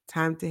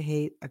 time to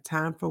hate, a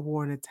time for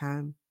war and a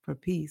time for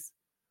peace.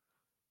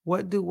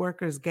 What do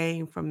workers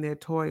gain from their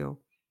toil?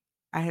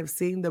 I have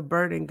seen the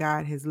burden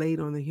God has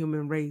laid on the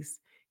human race.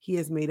 He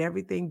has made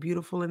everything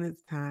beautiful in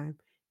its time.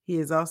 He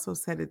has also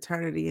set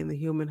eternity in the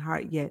human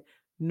heart, yet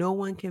no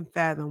one can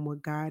fathom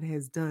what God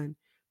has done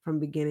from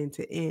beginning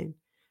to end.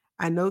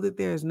 I know that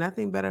there is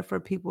nothing better for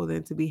people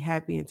than to be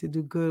happy and to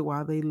do good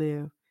while they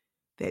live,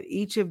 that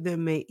each of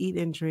them may eat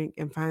and drink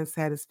and find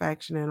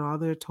satisfaction in all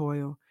their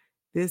toil.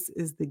 This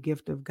is the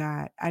gift of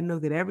God. I know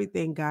that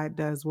everything God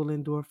does will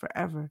endure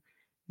forever.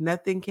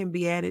 Nothing can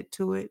be added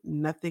to it,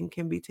 nothing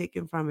can be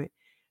taken from it.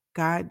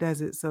 God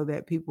does it so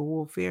that people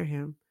will fear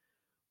him.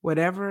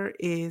 Whatever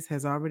is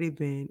has already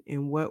been,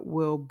 and what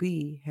will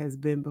be has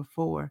been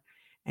before,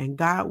 and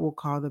God will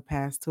call the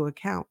past to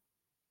account.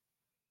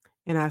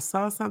 And I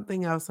saw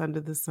something else under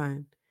the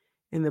sun.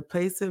 In the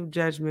place of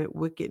judgment,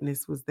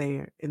 wickedness was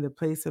there. In the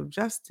place of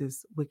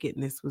justice,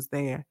 wickedness was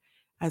there.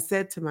 I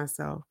said to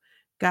myself,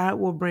 God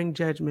will bring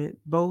judgment,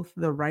 both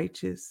the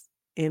righteous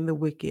and the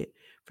wicked,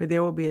 for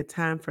there will be a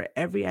time for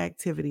every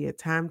activity, a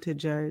time to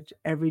judge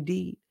every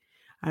deed.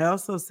 I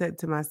also said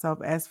to myself,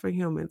 as for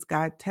humans,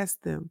 God tests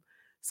them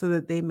so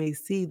that they may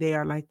see they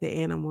are like the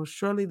animals.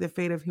 Surely the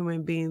fate of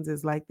human beings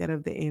is like that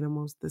of the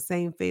animals. The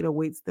same fate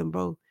awaits them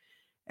both.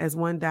 As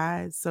one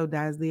dies, so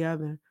dies the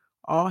other.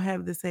 All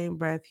have the same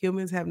breath.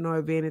 Humans have no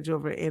advantage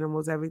over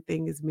animals.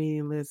 Everything is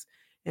meaningless,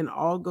 and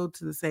all go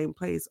to the same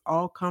place.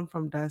 All come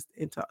from dust,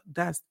 into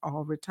dust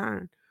all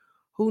return.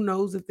 Who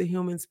knows if the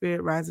human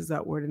spirit rises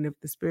upward and if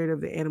the spirit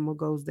of the animal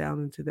goes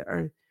down into the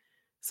earth?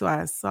 So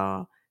I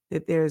saw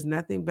that there is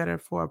nothing better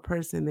for a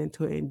person than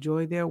to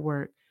enjoy their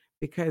work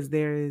because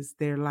there is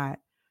their lot.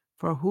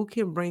 For who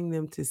can bring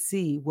them to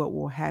see what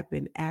will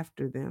happen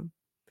after them?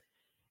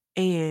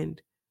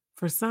 And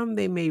for some,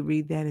 they may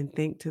read that and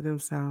think to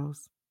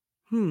themselves,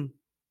 hmm,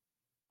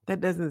 that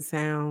doesn't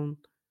sound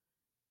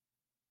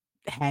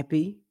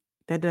happy.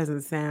 That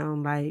doesn't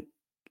sound like,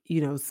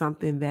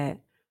 something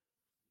that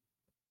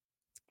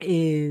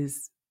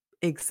is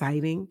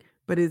exciting,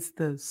 but it's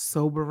the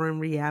sobering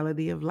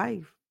reality of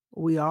life.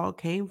 We all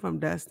came from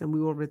dust and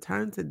we will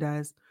return to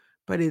dust,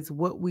 but it's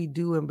what we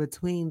do in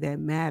between that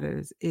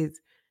matters. It's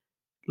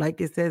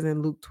like it says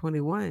in Luke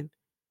 21,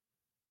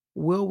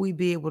 will we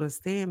be able to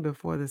stand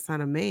before the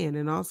Son of Man?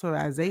 And also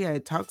Isaiah,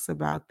 it talks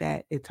about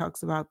that. It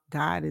talks about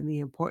God and the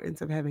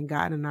importance of having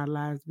God in our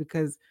lives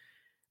because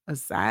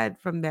aside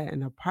from that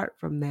and apart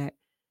from that,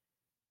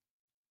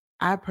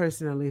 I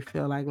personally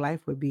feel like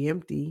life would be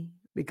empty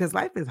because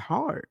life is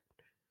hard.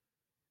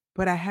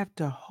 But I have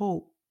to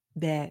hope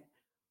that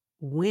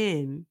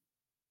when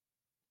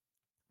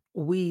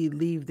we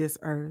leave this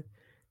earth,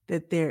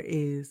 that there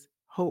is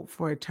hope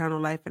for eternal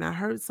life. And I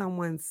heard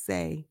someone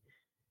say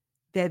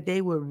that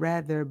they would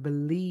rather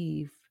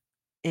believe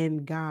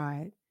in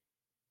God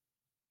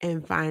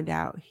and find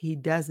out he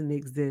doesn't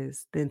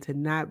exist than to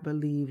not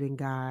believe in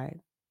God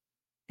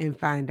and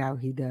find out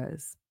he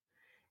does.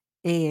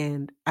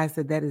 And I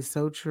said, that is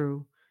so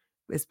true,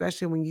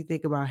 especially when you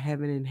think about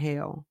heaven and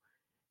hell.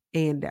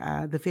 And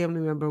the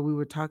family member we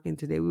were talking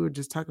today, we were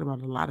just talking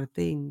about a lot of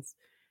things.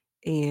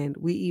 And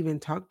we even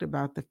talked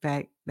about the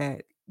fact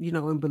that,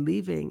 in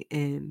believing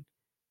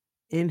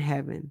in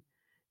heaven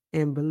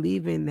and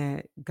believing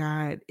that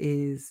God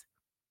is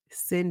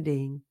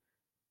sending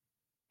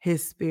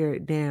his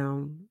spirit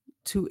down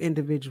to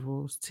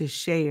individuals to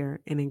share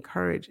and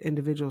encourage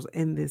individuals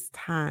in this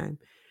time.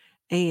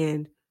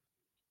 And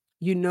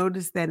you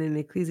notice that in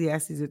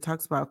Ecclesiastes, it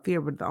talks about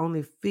fear, but the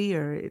only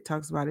fear it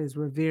talks about is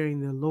revering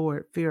the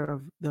Lord, fear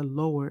of the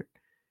Lord,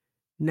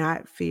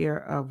 not fear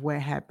of what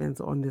happens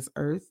on this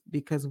earth,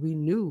 because we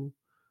knew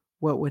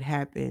what would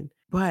happen.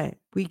 But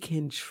we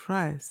can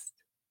trust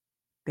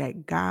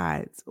that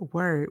God's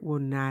word will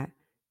not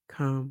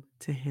come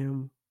to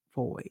him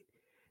void,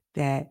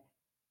 that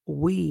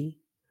we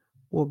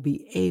will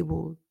be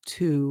able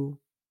to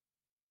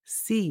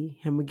see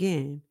him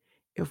again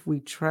if we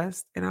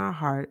trust in our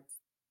hearts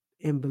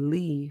and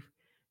believe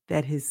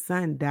that his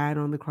son died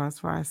on the cross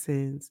for our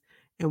sins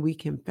and we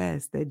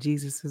confess that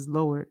Jesus is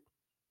Lord.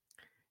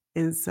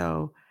 And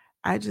so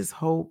I just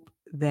hope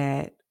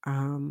that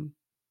in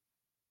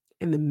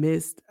the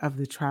midst of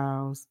the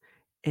trials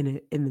and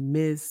in the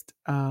midst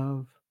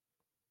of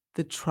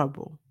the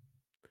trouble,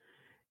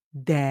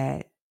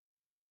 that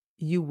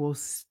you will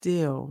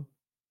still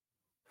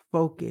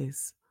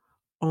focus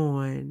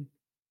on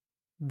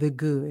the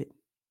good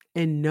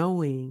and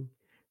knowing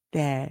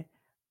that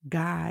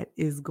God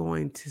is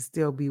going to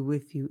still be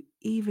with you,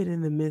 even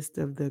in the midst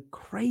of the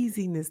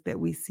craziness that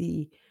we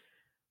see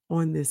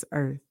on this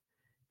earth,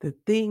 the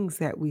things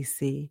that we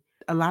see.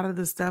 A lot of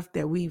the stuff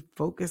that we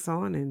focus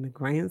on in the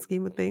grand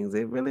scheme of things,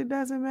 it really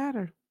doesn't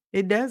matter.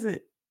 It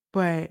doesn't.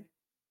 But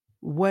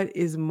what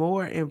is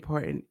more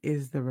important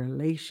is the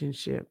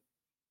relationship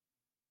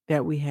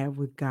that we have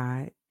with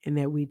God and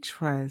that we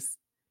trust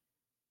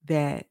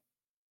that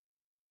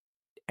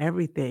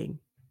everything,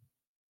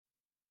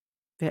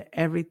 that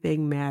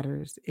everything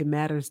matters. It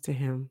matters to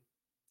him.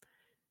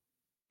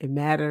 It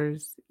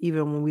matters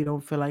even when we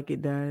don't feel like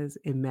it does.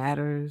 It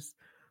matters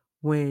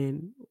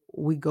when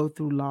we go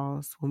through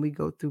loss, when we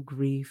go through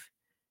grief.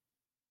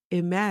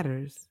 It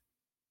matters,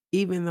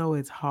 even though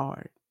it's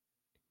hard.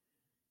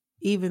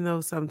 Even though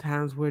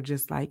sometimes we're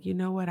just like, you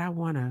know what, I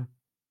want to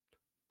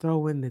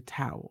throw in the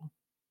towel.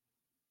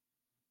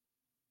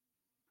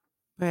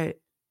 But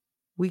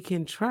we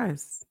can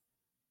trust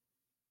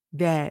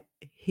that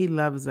he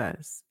loves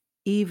us,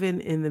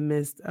 even in the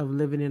midst of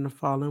living in a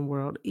fallen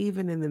world,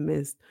 even in the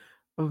midst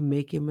of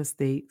making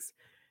mistakes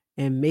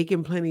and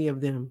making plenty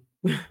of them,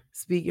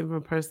 speaking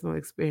from personal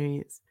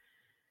experience,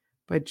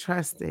 but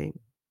trusting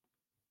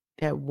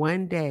that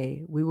one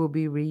day we will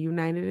be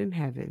reunited in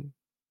heaven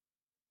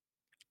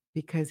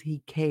because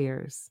he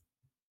cares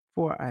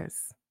for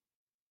us.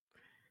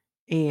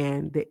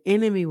 And the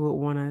enemy would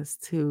want us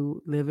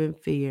to live in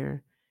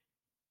fear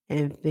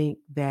and think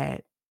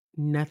that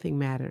nothing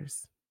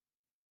matters,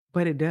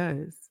 but it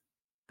does.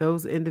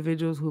 Those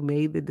individuals who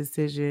made the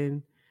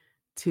decision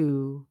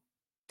to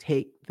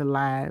take the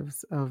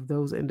lives of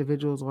those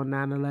individuals on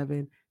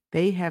 9/11,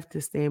 they have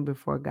to stand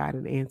before God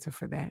and answer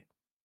for that.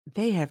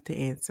 They have to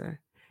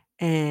answer.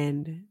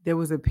 And there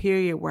was a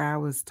period where I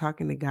was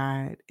talking to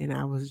God and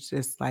I was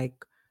just like,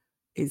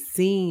 it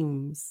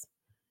seems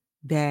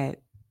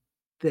that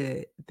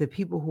the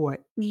people who are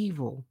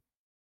evil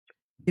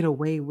get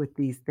away with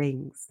these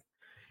things.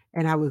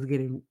 And I was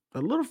getting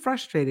a little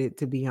frustrated,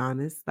 to be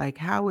honest. Like,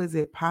 how is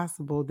it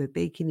possible that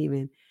they can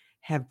even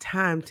have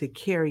time to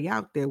carry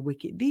out their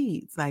wicked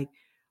deeds? Like,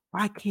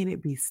 why can't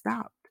it be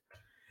stopped?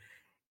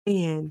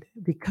 And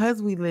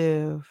because we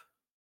live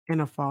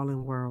in a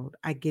fallen world,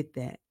 I get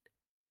that.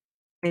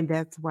 And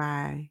that's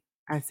why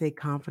I say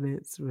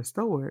confidence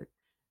restored.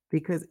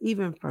 Because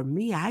even for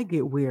me, I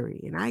get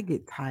weary and I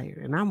get tired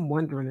and I'm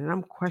wondering and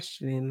I'm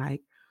questioning,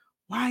 like,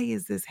 why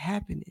is this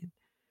happening?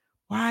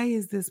 Why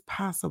is this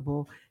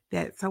possible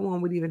that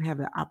someone would even have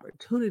the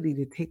opportunity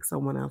to take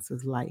someone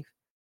else's life?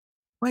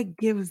 What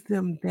gives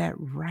them that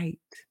right?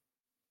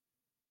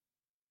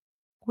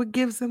 What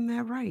gives them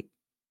that right?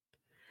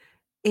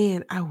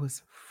 And I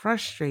was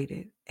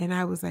frustrated and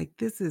I was like,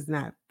 this is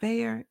not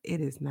fair.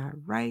 It is not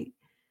right.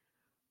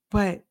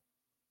 But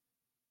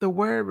the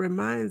word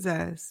reminds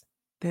us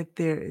that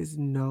there is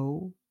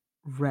no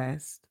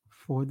rest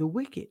for the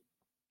wicked.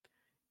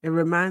 It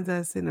reminds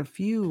us in a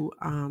few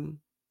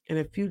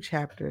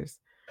chapters.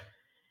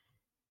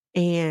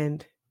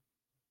 And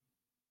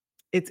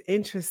it's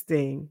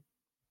interesting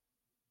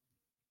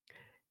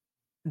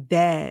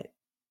that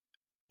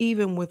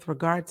even with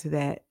regard to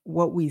that,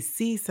 what we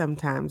see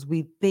sometimes,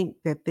 we think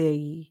that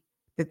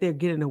they're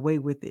getting away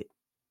with it.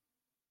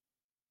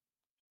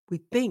 We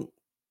think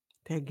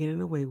they're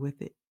getting away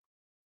with it.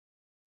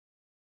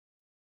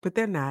 but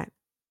they're not.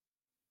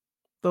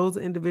 Those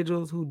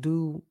individuals who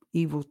do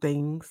evil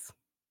things,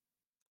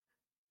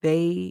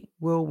 they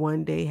will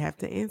one day have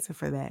to answer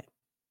for that.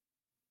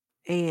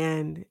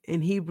 And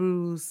in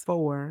Hebrews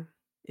 4,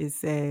 it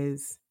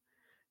says,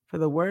 "For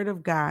the word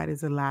of God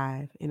is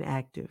alive and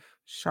active,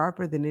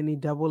 sharper than any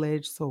double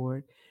edged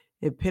sword.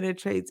 It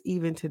penetrates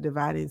even to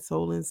dividing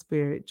soul and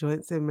spirit,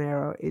 joints and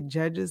marrow. It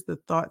judges the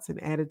thoughts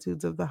and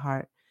attitudes of the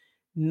heart.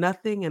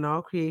 Nothing in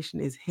all creation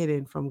is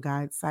hidden from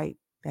God's sight."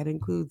 That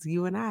includes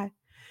you and I.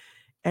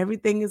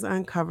 "Everything is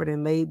uncovered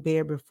and laid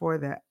bare before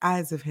the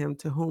eyes of him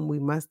to whom we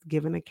must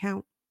give an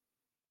account."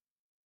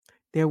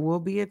 There will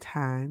be a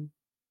time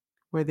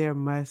where there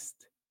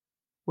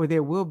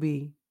will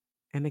be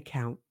an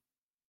account.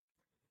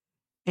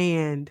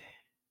 And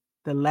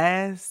the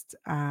last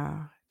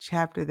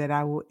chapter that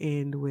I will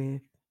end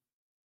with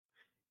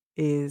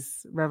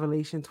is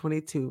Revelation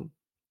 22,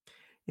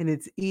 and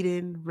it's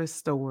Eden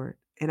restored.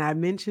 And I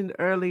mentioned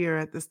earlier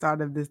at the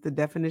start of this the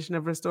definition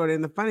of restored.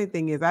 And the funny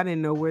thing is, I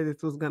didn't know where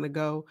this was going to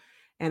go.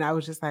 And I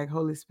was just like,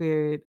 Holy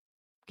Spirit,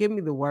 give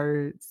me the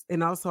words.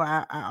 And also,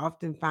 I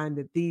often find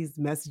that these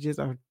messages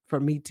are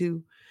for me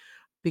too,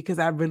 because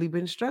I've really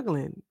been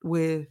struggling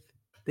with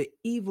the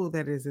evil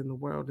that is in the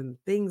world and the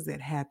things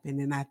that happen.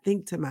 And I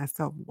think to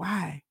myself,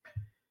 why?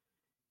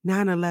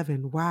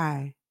 9/11?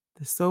 Why?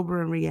 The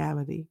sobering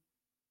reality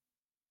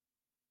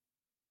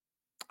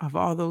of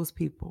all those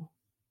people.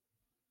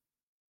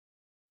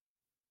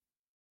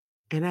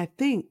 And I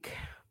think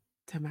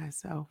to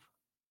myself,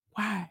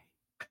 why?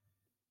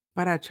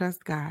 But I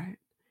trust God.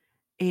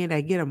 And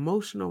I get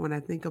emotional when I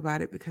think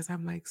about it because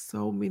I'm like,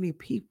 so many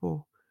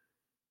people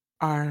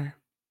are,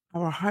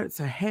 our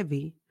hearts are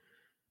heavy,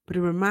 but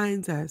it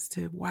reminds us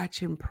to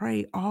watch and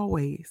pray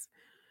always.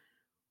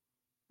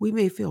 We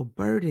may feel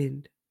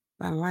burdened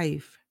by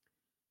life,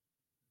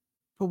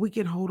 but we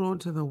can hold on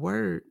to the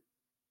word.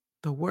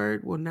 The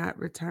word will not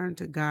return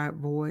to God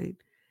void.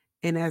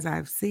 And as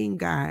I've seen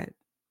God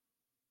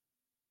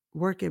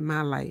work in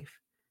my life,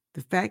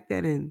 the fact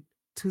that in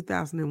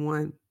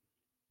 2001,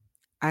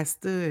 I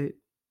stood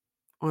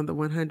on the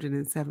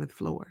 107th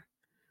floor,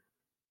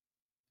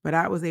 but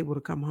I was able to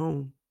come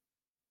home.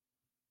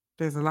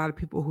 There's a lot of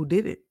people who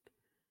didn't.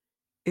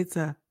 It's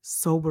a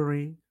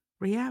sobering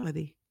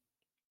reality.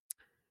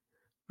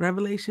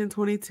 Revelation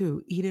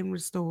 22, Eden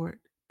restored.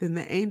 Then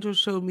the angel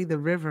showed me the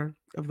river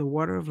of the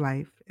water of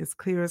life, as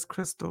clear as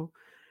crystal,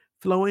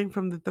 flowing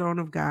from the throne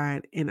of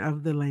God and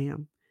of the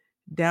Lamb.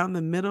 Down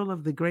the middle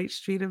of the great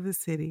street of the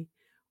city,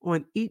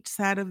 on each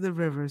side of the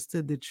river,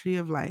 stood the tree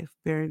of life,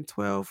 bearing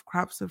 12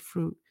 crops of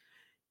fruit,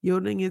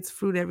 yielding its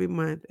fruit every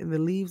month, and the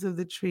leaves of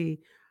the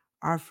tree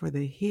are for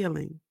the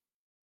healing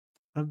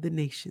of the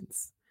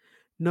nations.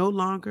 No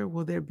longer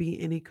will there be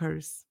any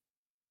curse.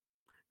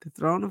 The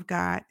throne of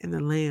God and the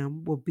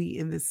Lamb will be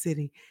in the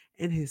city,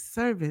 and his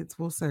servants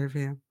will serve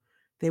him.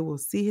 They will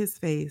see his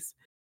face,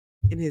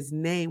 and his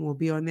name will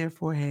be on their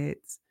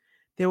foreheads.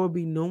 There will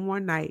be no more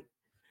night.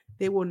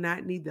 They will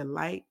not need the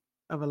light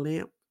of a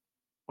lamp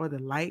or the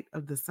light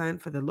of the sun,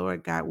 for the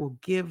Lord God will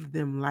give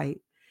them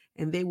light,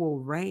 and they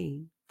will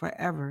reign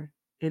forever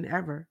and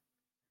ever.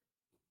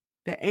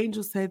 The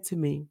angel said to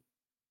me,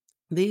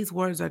 "These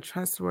words are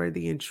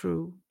trustworthy and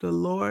true. The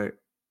Lord,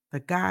 the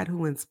God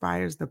who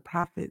inspires the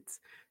prophets,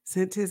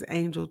 sent his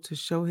angel to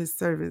show his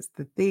servants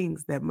the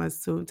things that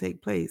must soon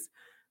take place.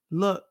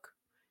 Look,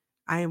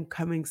 I am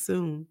coming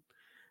soon.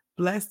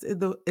 Blessed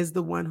is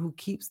the one who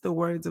keeps the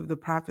words of the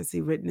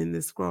prophecy written in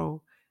this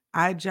scroll.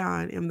 I,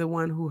 John, am the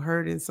one who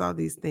heard and saw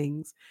these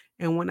things.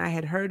 And when I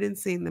had heard and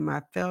seen them,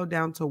 I fell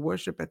down to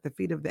worship at the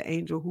feet of the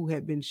angel who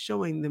had been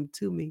showing them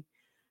to me.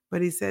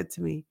 But he said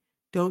to me,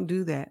 'Don't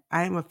do that.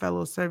 I am a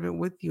fellow servant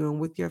with you and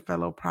with your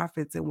fellow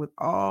prophets and with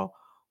all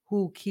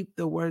who keep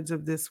the words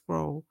of this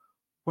scroll.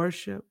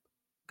 Worship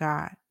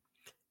God.'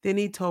 Then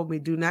he told me,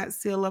 'Do not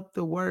seal up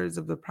the words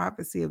of the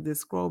prophecy of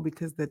this scroll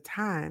because the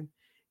time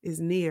is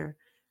near.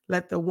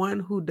 Let the one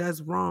who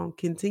does wrong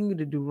continue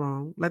to do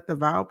wrong. Let the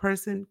vile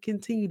person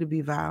continue to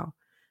be vile.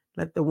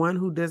 Let the one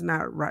who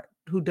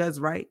does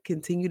right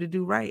continue to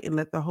do right, and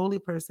let the holy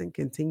person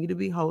continue to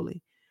be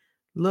holy.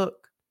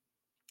 Look,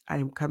 I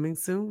am coming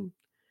soon.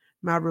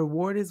 My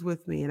reward is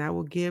with me, and I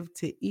will give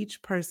to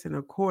each person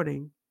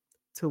according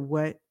to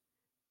what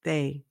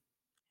they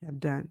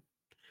have done.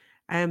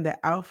 I am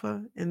the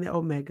Alpha and the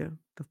Omega,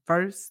 the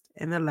first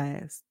and the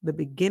last, the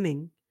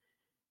beginning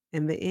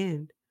and the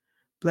end.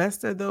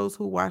 Blessed are those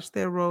who wash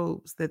their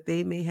robes, that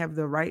they may have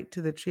the right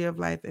to the tree of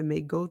life and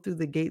may go through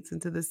the gates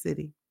into the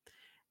city.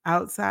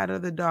 Outside are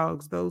the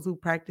dogs, those who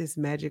practice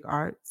magic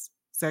arts,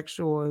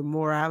 sexual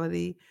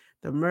immorality,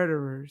 the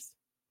murderers,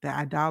 the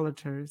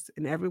idolaters,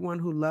 and everyone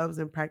who loves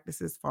and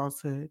practices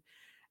falsehood.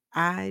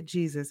 I,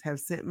 Jesus,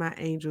 have sent my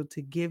angel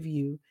to give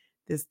you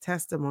this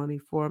testimony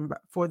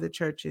for the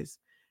churches.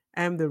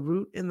 I am the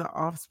root and the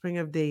offspring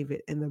of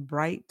David and the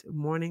bright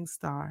morning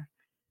star.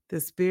 The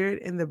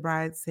Spirit and the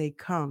bride say,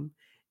 'Come,'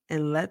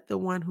 and let the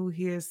one who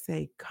hears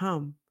say,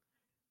 'Come.'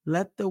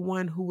 Let the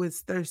one who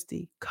is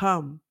thirsty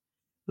come.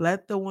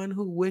 Let the one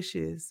who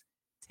wishes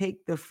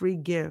take the free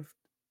gift.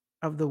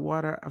 of the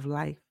water of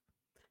life.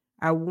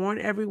 I warn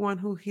everyone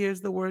who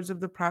hears the words of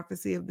the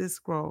prophecy of this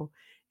scroll.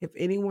 If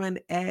anyone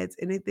adds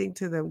anything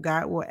to them,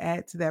 God will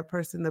add to that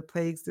person the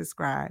plagues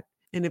described.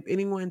 And if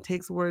anyone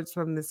takes words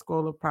from the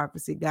scroll of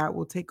prophecy, God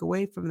will take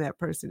away from that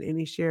person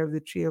any share of the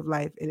tree of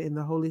life and in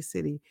the holy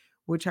city,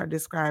 which are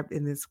described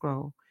in this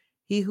scroll.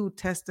 He who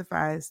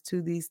testifies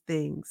to these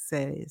things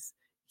says,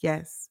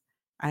 Yes,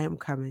 I am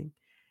coming.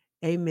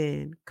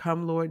 Amen.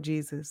 Come, Lord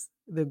Jesus.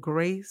 The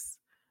grace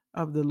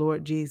of the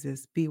Lord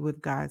Jesus be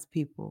with God's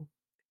people.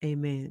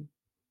 Amen.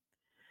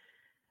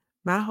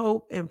 My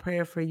hope and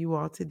prayer for you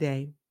all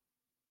today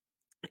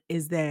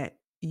is that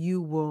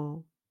you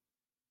will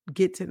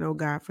get to know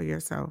God for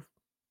yourself,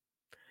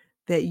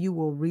 that you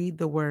will read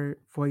the word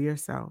for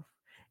yourself,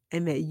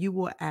 and that you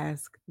will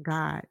ask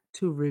God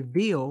to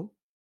reveal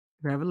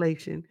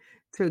revelation,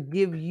 to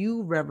give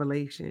you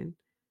revelation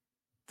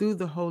through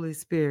the Holy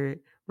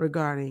Spirit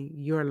regarding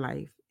your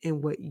life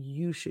and what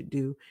you should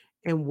do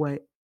and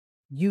what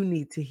you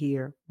need to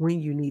hear when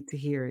you need to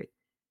hear it.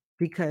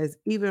 Because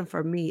even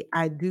for me,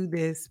 I do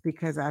this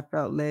because I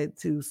felt led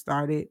to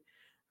start it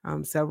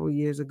several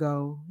years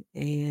ago,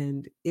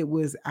 and it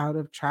was out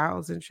of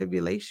trials and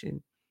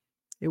tribulation.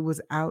 It was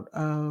out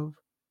of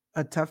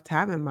a tough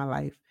time in my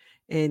life.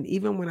 And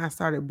even when I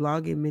started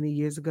blogging many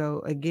years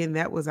ago, again,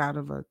 that was out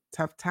of a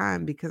tough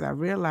time because I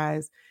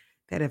realized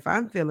that if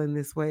I'm feeling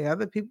this way,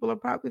 other people are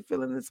probably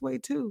feeling this way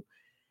too.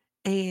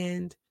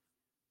 And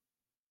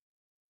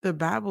the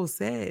Bible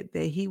said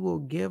that He will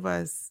give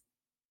us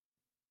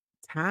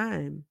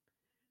time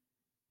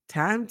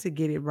to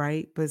get it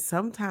right. But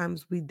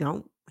sometimes we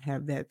don't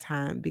have that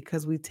time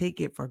because we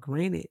take it for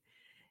granted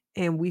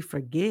and we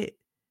forget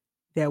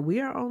that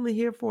we are only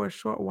here for a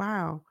short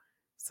while.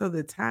 So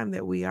the time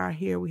that we are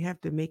here, we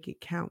have to make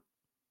it count.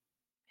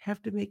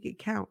 Have to make it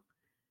count.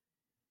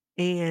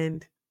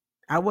 And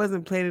I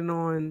wasn't planning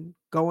on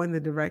going the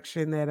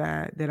direction that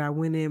I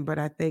went in, but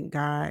I thank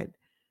God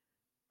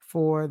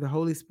for the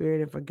Holy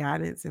Spirit and for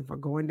guidance and for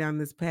going down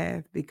this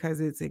path because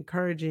it's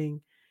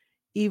encouraging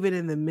even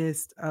in the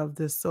midst of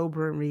the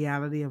sobering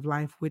reality of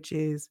life, which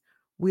is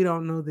we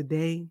don't know the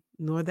day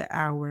nor the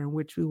hour in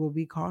which we will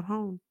be called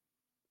home.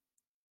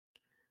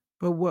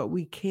 But what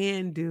we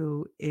can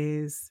do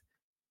is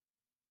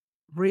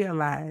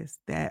realize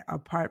that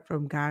apart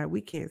from God,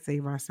 we can't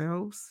save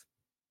ourselves.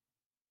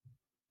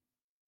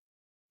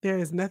 There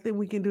is nothing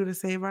we can do to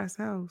save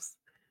ourselves,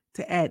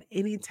 to add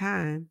any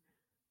time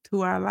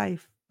to our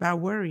life by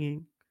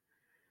worrying.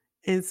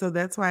 And so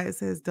that's why it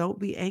says, don't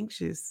be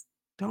anxious.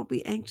 Don't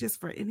be anxious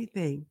for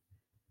anything.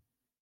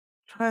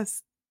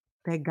 Trust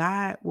that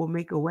God will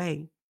make a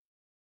way.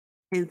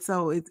 And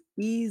so it's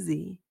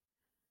easy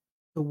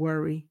to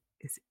worry.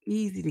 It's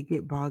easy to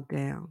get bogged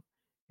down.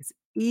 It's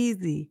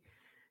easy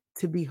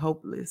to be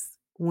hopeless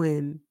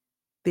when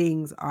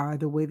things are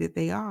the way that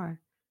they are.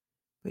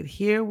 But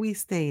here we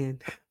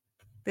stand.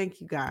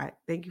 Thank you, God.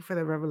 Thank you for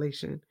the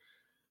revelation.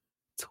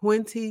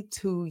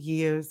 22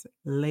 years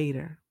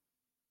later,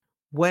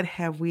 what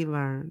have we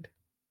learned?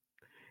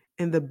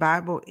 And the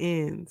Bible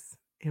ends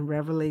in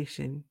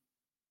Revelation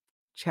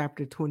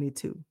chapter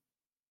 22.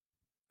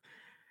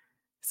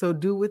 So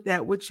do with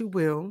that what you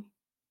will.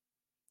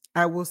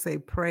 I will say,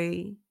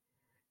 pray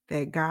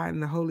that God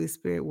and the Holy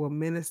Spirit will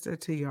minister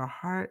to your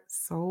heart,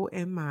 soul,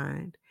 and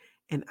mind.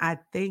 And I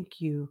thank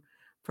you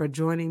for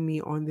joining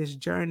me on this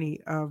journey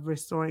of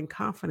restoring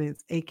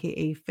confidence,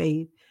 aka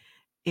faith,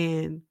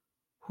 in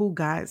who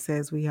God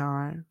says we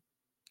are,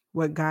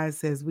 what God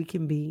says we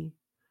can be,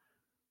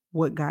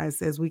 what God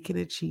says we can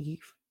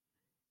achieve,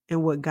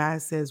 and what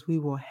God says we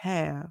will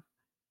have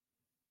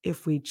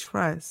if we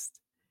trust,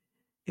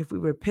 if we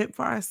repent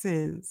for our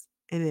sins,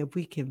 and if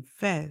we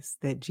confess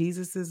that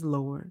Jesus is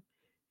Lord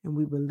and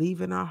we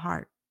believe in our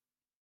heart.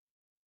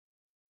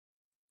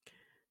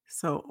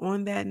 So,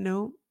 on that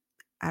note,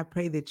 I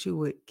pray that you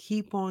would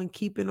keep on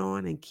keeping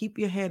on and keep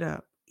your head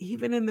up,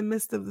 even in the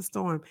midst of the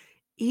storm,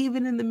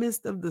 even in the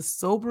midst of the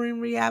sobering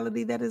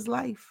reality that is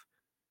life,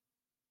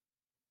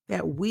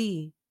 that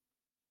we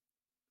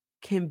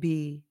can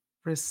be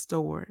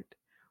restored,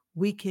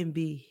 we can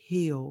be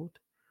healed,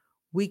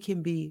 we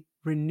can be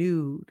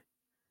renewed.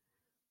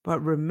 But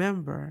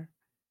remember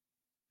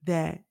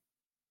that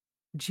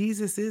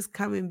Jesus is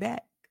coming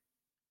back,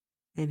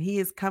 and He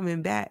is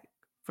coming back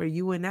for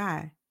you and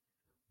I.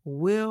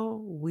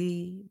 Will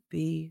we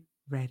be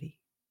ready?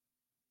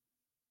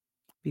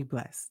 Be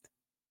blessed.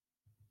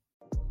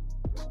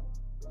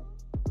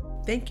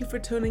 Thank you for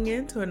tuning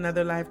in to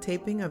another live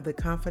taping of the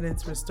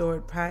Confidence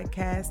Restored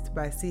podcast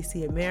by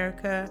CC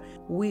America.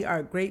 We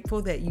are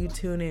grateful that you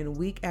tune in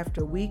week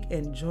after week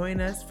and join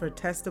us for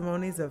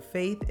testimonies of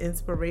faith,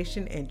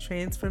 inspiration, and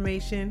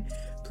transformation.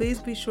 Please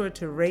be sure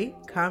to rate,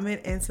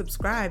 comment, and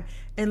subscribe,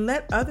 and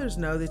let others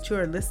know that you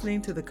are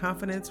listening to the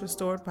Confidence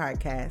Restored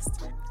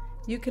podcast.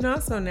 You can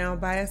also now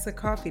buy us a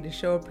coffee to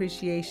show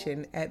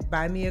appreciation at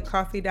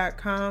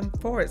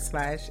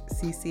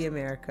buymeacoffee.com/CC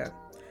America.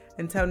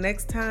 Until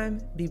next time,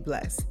 be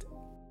blessed.